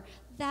shelter.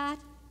 That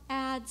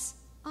adds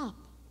up.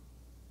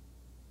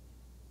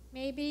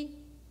 Maybe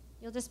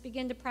you'll just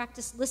begin to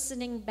practice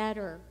listening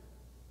better,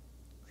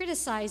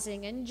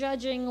 criticizing and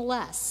judging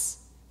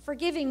less,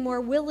 forgiving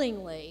more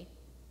willingly,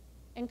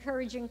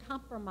 encouraging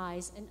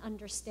compromise and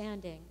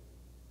understanding.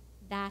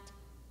 That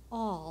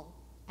all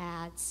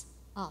adds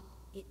up.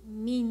 It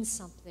means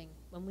something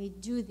when we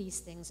do these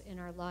things in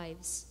our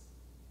lives.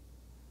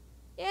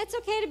 Yeah, it's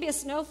okay to be a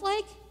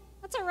snowflake.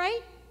 That's all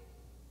right.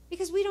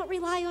 Because we don't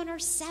rely on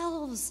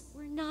ourselves.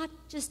 We're not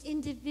just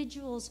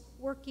individuals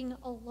working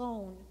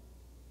alone.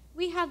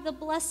 We have the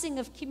blessing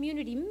of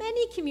community,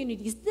 many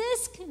communities,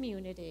 this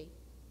community.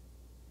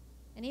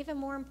 And even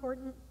more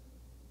important,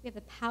 we have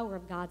the power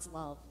of God's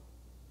love.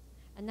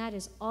 And that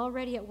is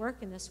already at work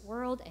in this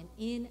world and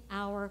in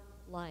our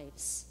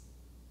lives.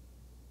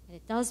 And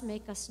it does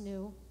make us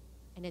new,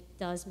 and it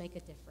does make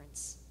a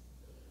difference.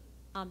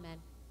 Amen.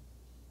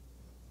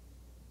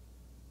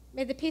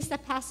 May the peace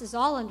that passes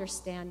all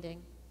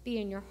understanding be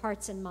in your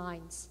hearts and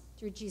minds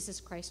through Jesus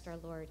Christ our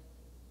Lord.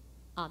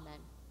 Amen.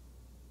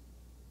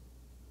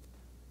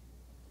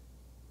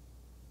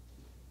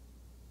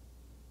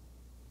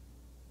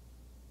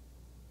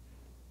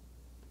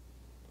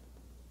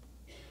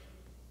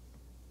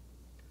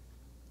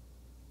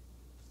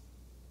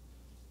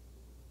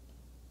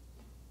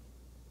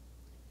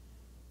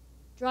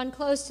 Drawn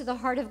close to the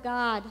heart of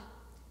God,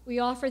 we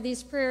offer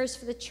these prayers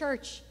for the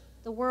church,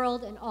 the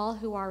world, and all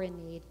who are in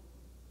need.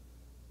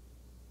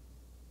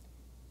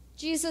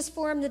 Jesus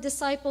formed the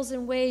disciples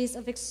in ways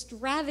of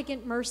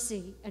extravagant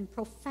mercy and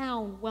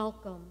profound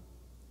welcome.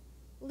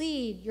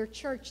 Lead your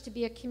church to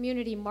be a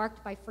community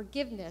marked by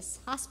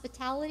forgiveness,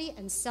 hospitality,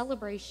 and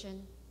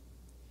celebration.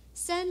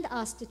 Send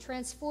us to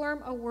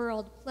transform a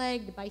world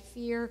plagued by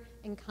fear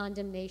and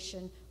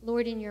condemnation.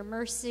 Lord, in your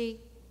mercy,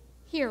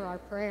 hear our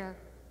prayer.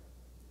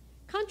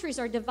 Countries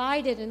are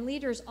divided and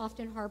leaders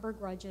often harbor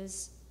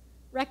grudges.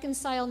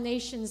 Reconcile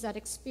nations that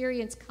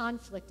experience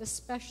conflict,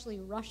 especially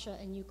Russia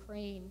and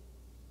Ukraine.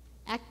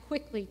 Act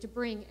quickly to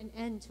bring an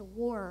end to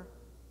war.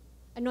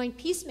 Anoint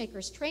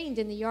peacemakers trained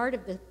in the art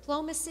of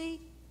diplomacy,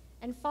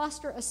 and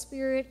foster a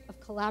spirit of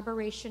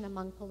collaboration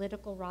among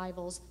political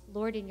rivals.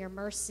 Lord, in your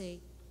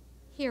mercy,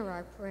 hear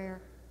our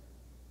prayer.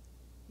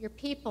 Your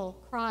people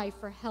cry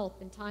for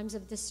help in times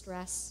of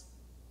distress.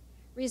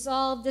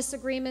 Resolve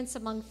disagreements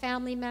among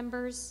family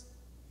members.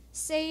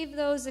 Save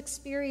those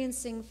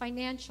experiencing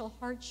financial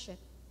hardship.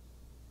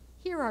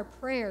 Hear our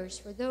prayers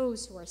for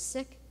those who are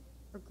sick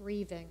or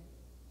grieving.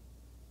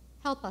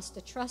 Help us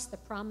to trust the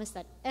promise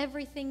that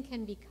everything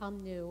can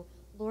become new.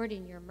 Lord,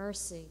 in your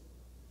mercy,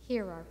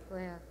 hear our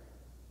prayer.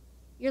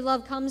 Your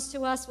love comes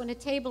to us when a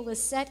table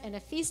is set and a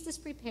feast is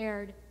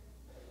prepared.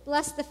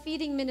 Bless the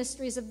feeding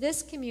ministries of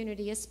this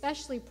community,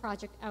 especially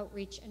Project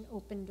Outreach and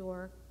Open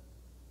Door.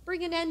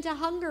 Bring an end to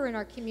hunger in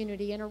our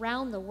community and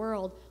around the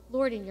world.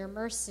 Lord, in your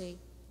mercy,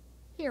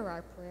 hear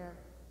our prayer.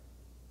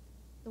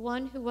 The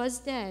one who was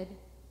dead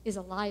is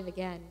alive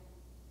again.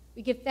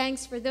 We give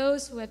thanks for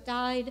those who have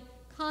died,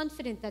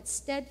 confident that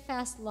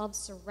steadfast love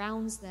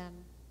surrounds them.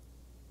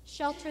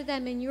 Shelter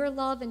them in your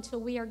love until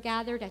we are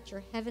gathered at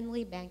your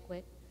heavenly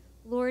banquet.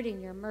 Lord,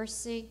 in your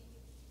mercy,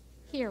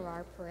 hear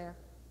our prayer.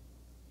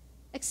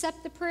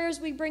 Accept the prayers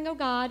we bring, O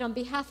God, on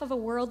behalf of a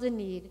world in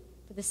need,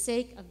 for the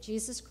sake of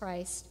Jesus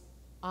Christ.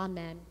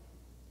 Amen.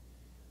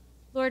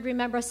 Lord,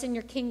 remember us in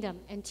your kingdom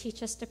and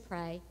teach us to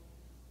pray.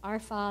 Our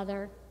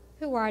Father,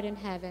 who art in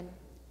heaven,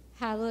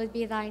 hallowed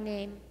be thy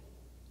name.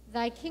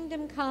 Thy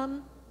kingdom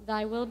come,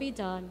 thy will be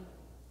done,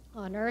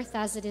 on earth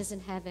as it is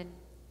in heaven.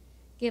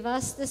 Give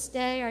us this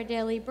day our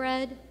daily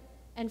bread,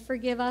 and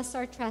forgive us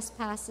our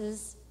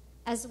trespasses,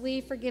 as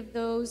we forgive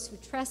those who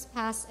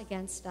trespass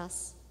against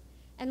us.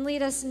 And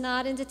lead us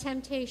not into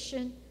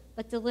temptation,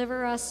 but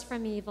deliver us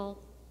from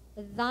evil.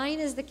 For thine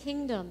is the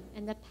kingdom,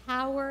 and the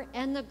power,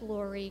 and the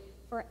glory,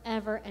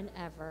 forever and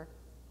ever.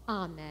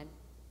 Amen.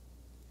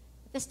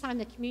 At this time,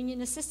 the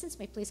communion assistants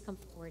may please come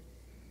forward.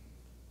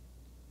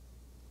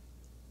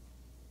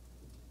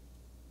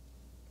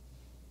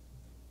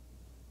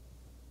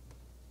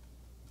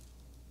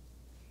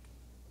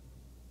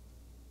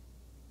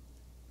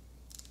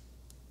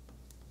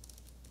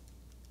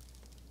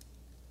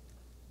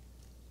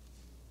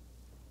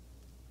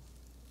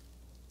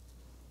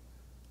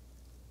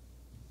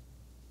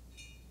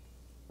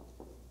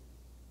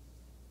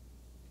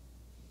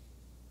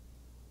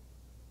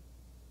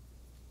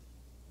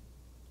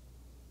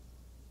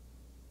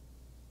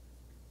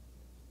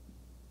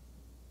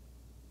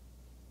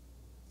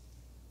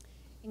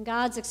 In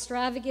God's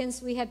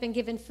extravagance, we have been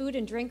given food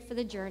and drink for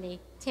the journey.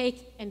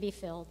 Take and be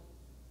filled.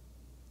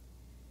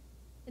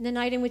 In the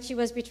night in which he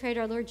was betrayed,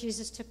 our Lord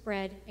Jesus took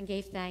bread and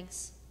gave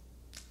thanks,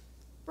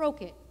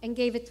 broke it, and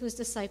gave it to his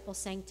disciples,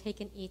 saying,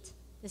 "Take and eat.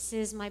 This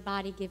is my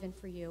body given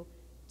for you.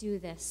 Do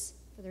this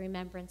for the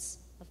remembrance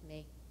of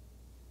me."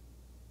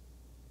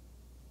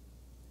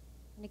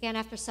 And again,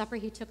 after supper,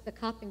 he took the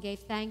cup and gave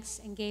thanks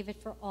and gave it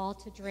for all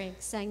to drink,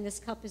 saying, "This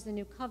cup is the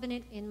new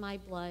covenant in my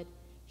blood,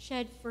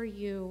 shed for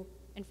you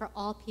and for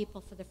all people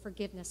for the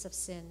forgiveness of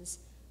sins.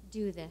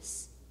 Do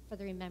this for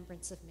the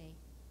remembrance of me."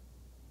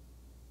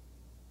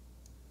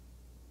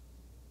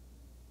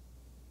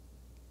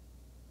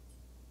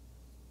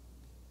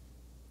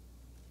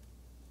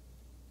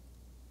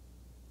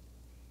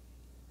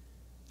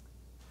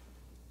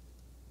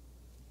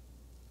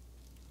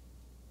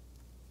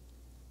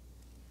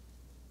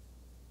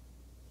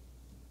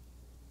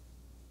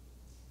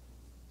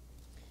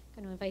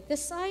 I'm going to invite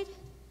this side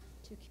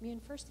to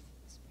communion first.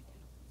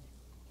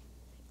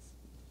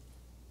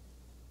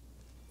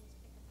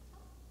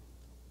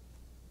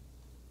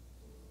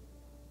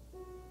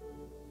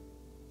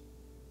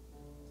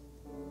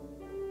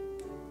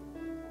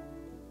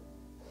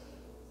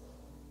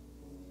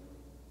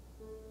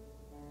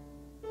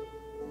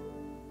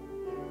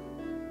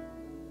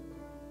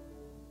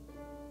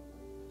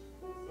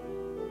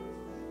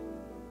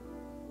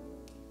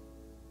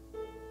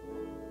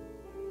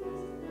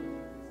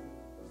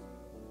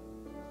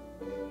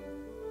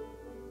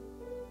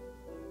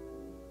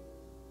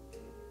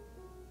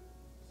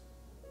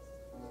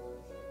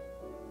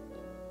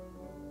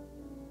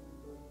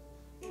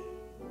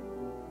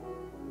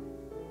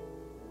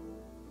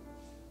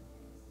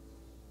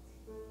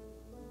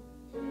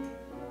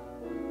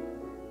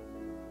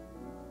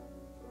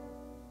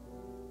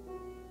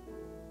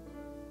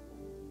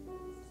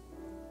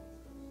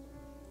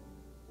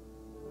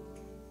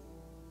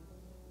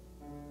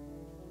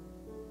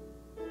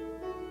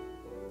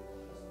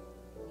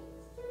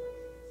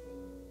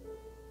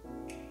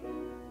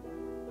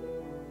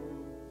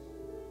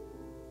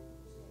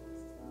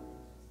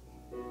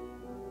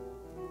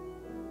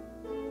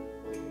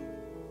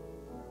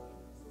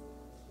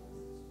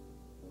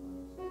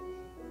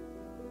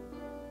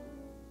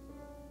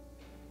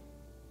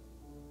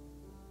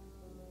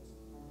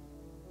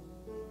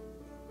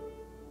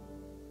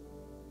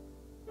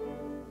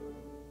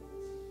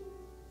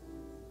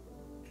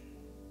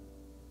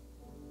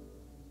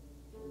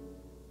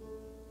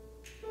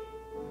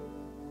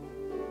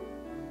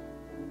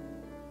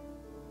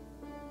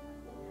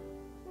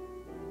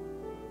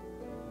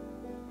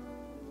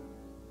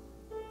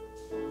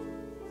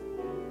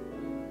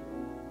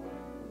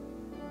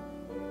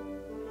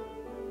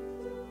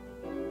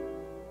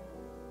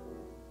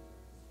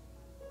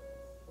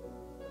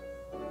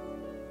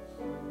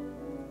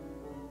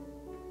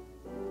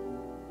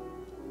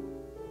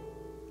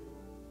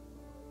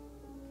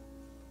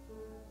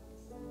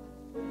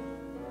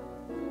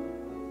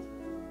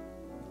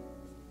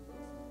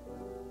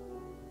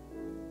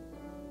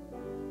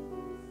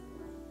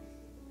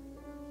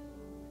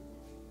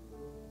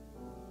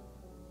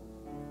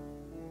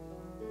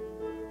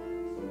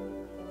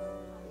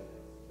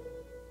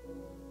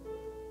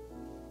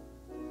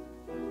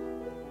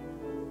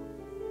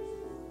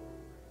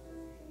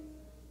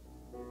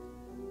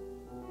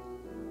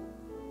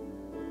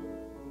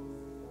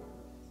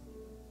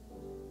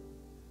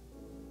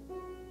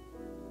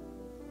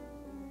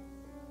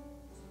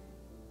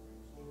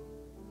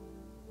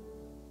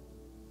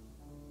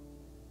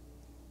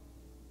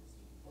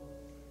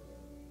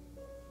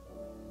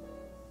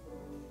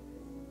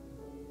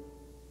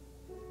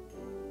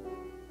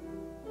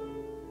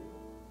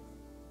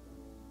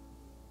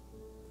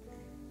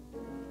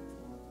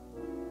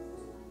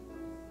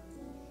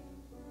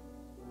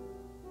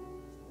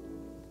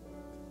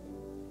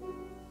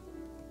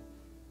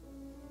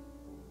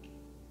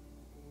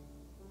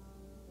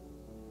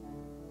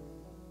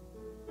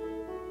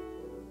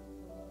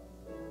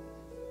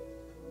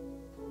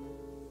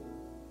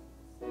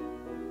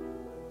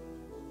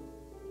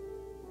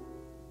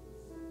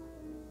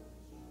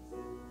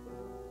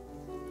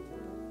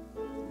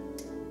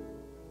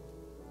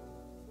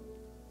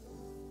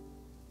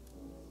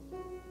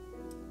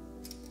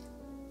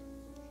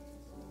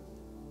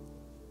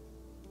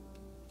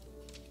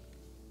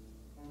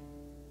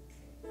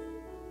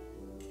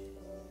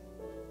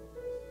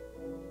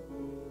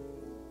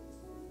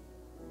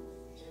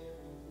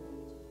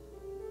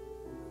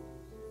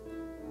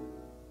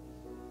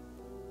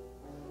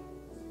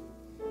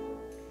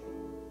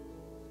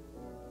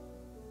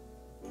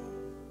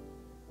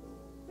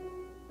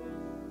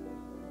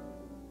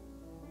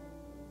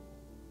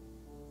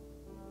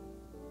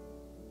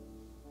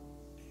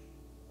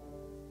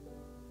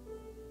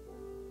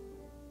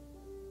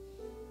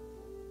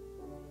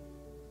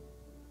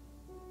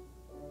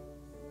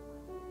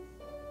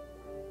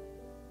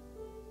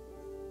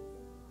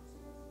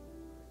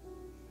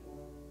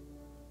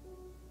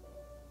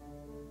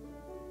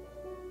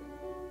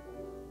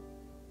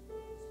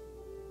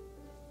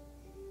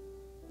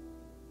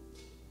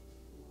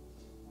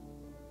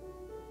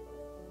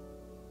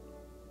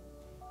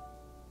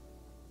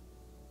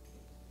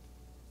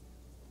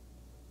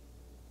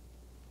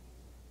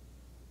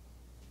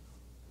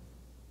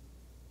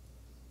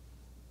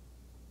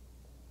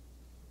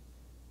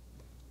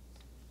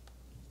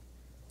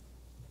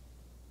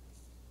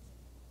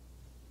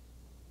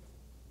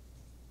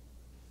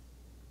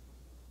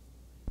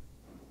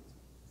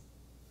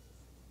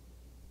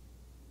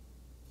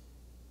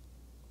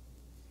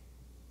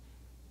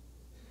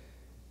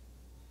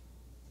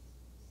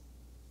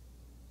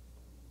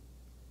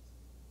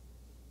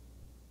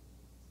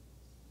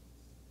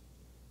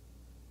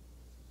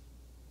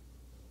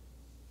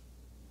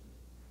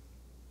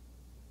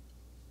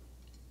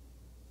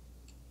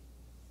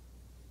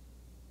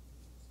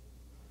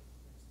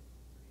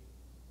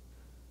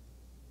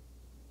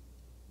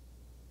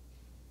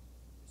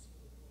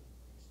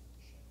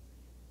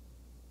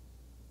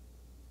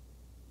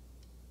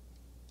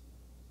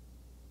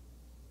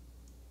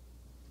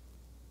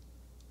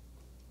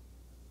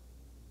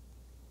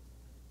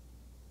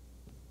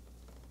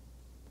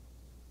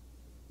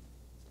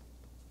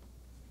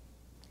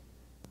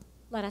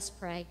 Let us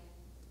pray.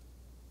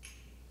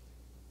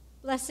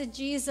 Blessed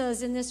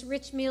Jesus, in this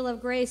rich meal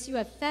of grace, you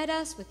have fed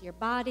us with your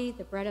body,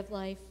 the bread of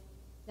life.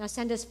 Now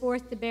send us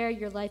forth to bear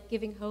your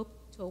life-giving hope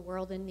to a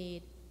world in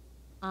need.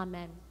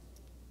 Amen.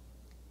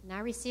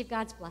 Now receive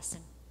God's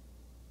blessing.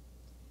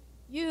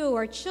 You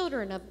are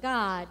children of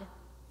God,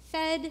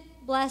 fed,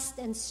 blessed,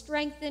 and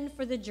strengthened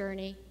for the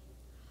journey.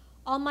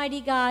 Almighty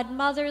God,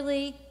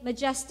 motherly,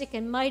 majestic,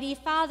 and mighty,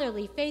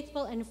 fatherly,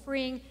 faithful, and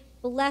freeing,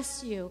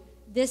 bless you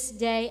this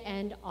day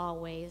and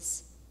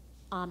always.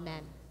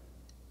 Amen.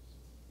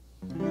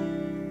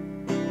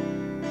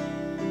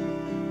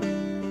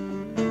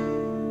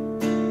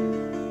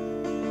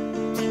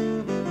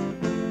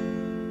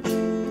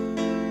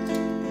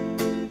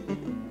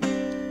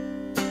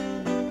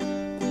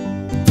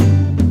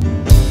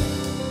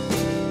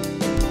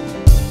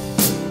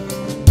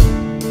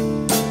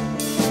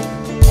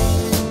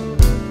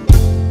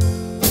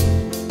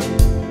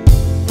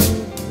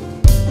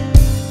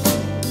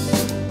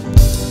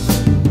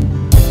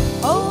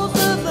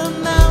 Over the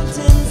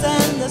mountains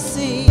and the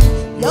sea,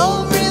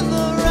 your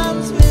river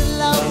runs with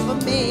love for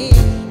me.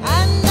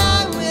 And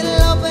I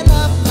will open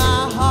up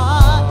my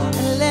heart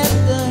and let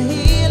the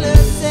healer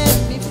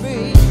set me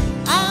free.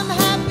 I'm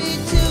happy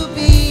to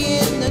be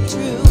in the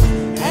truth,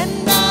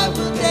 and I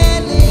will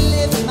daily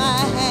lift my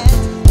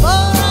hands, for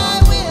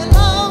I will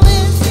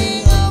always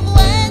sing of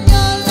when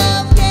your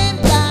love came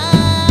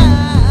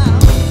down.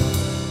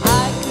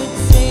 I could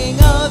sing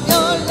of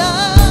your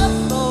love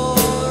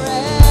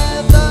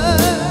forever.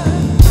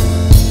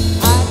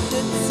 I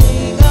could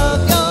sing of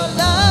your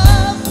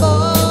love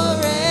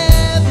forever.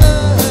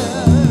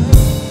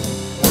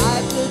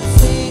 I could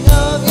sing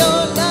of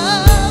your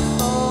love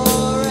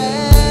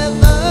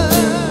forever.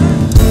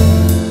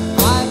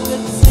 I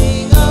could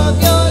sing of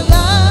your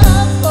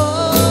love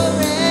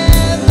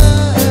forever.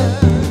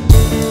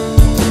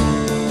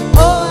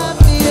 Oh, I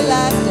feel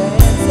like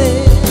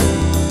dancing.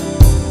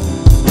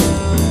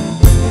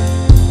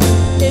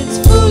 It's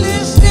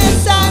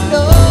foolishness, I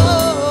know.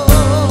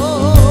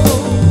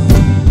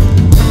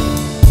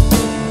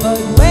 But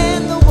when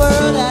the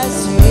world has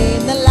seen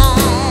the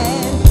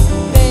light,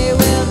 they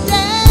will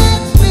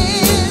dance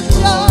with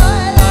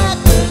joy like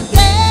the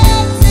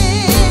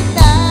dancing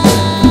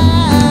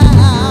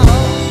now.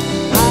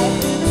 I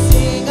could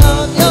sing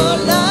of your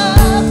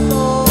love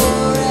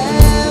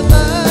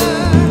forever.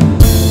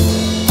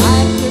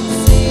 I could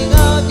sing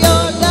of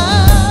your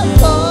love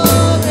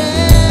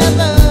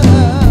forever.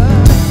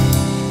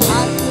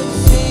 I could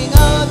sing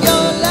of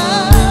your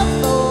love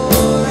forever.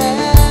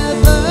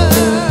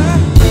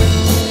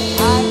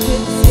 I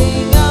could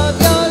sing of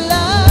your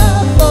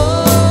love forever.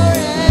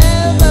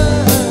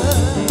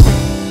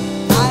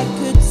 I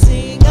could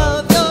sing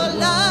of your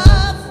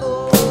love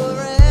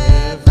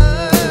forever.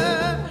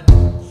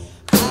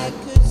 I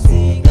could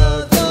sing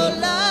of your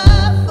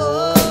love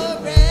forever.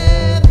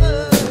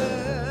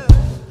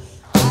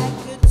 I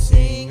could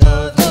sing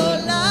of your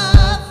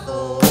love forever. I could sing of your love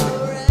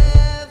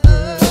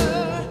forever.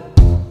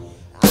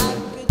 I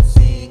could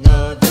sing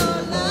of your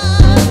love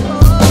forever.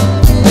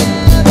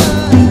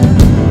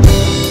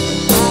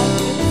 I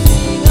could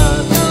sing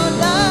of your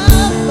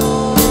love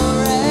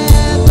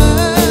forever.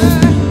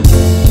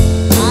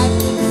 I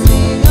could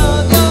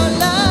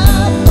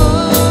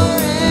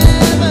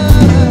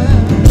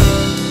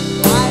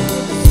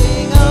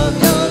sing of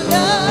your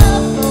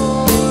love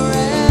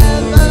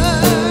forever.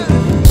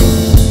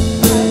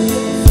 I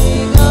could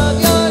sing of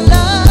your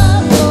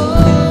love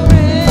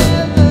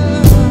forever.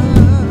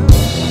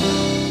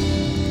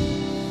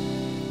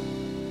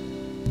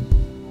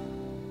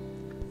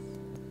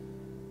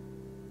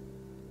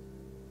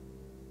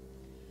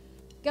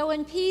 Go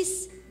in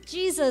peace.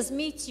 Jesus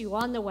meets you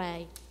on the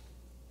way.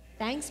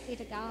 Thanks be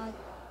to God.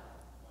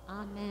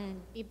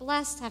 Amen. Be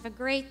blessed. Have a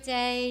great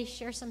day.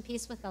 Share some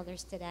peace with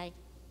others today.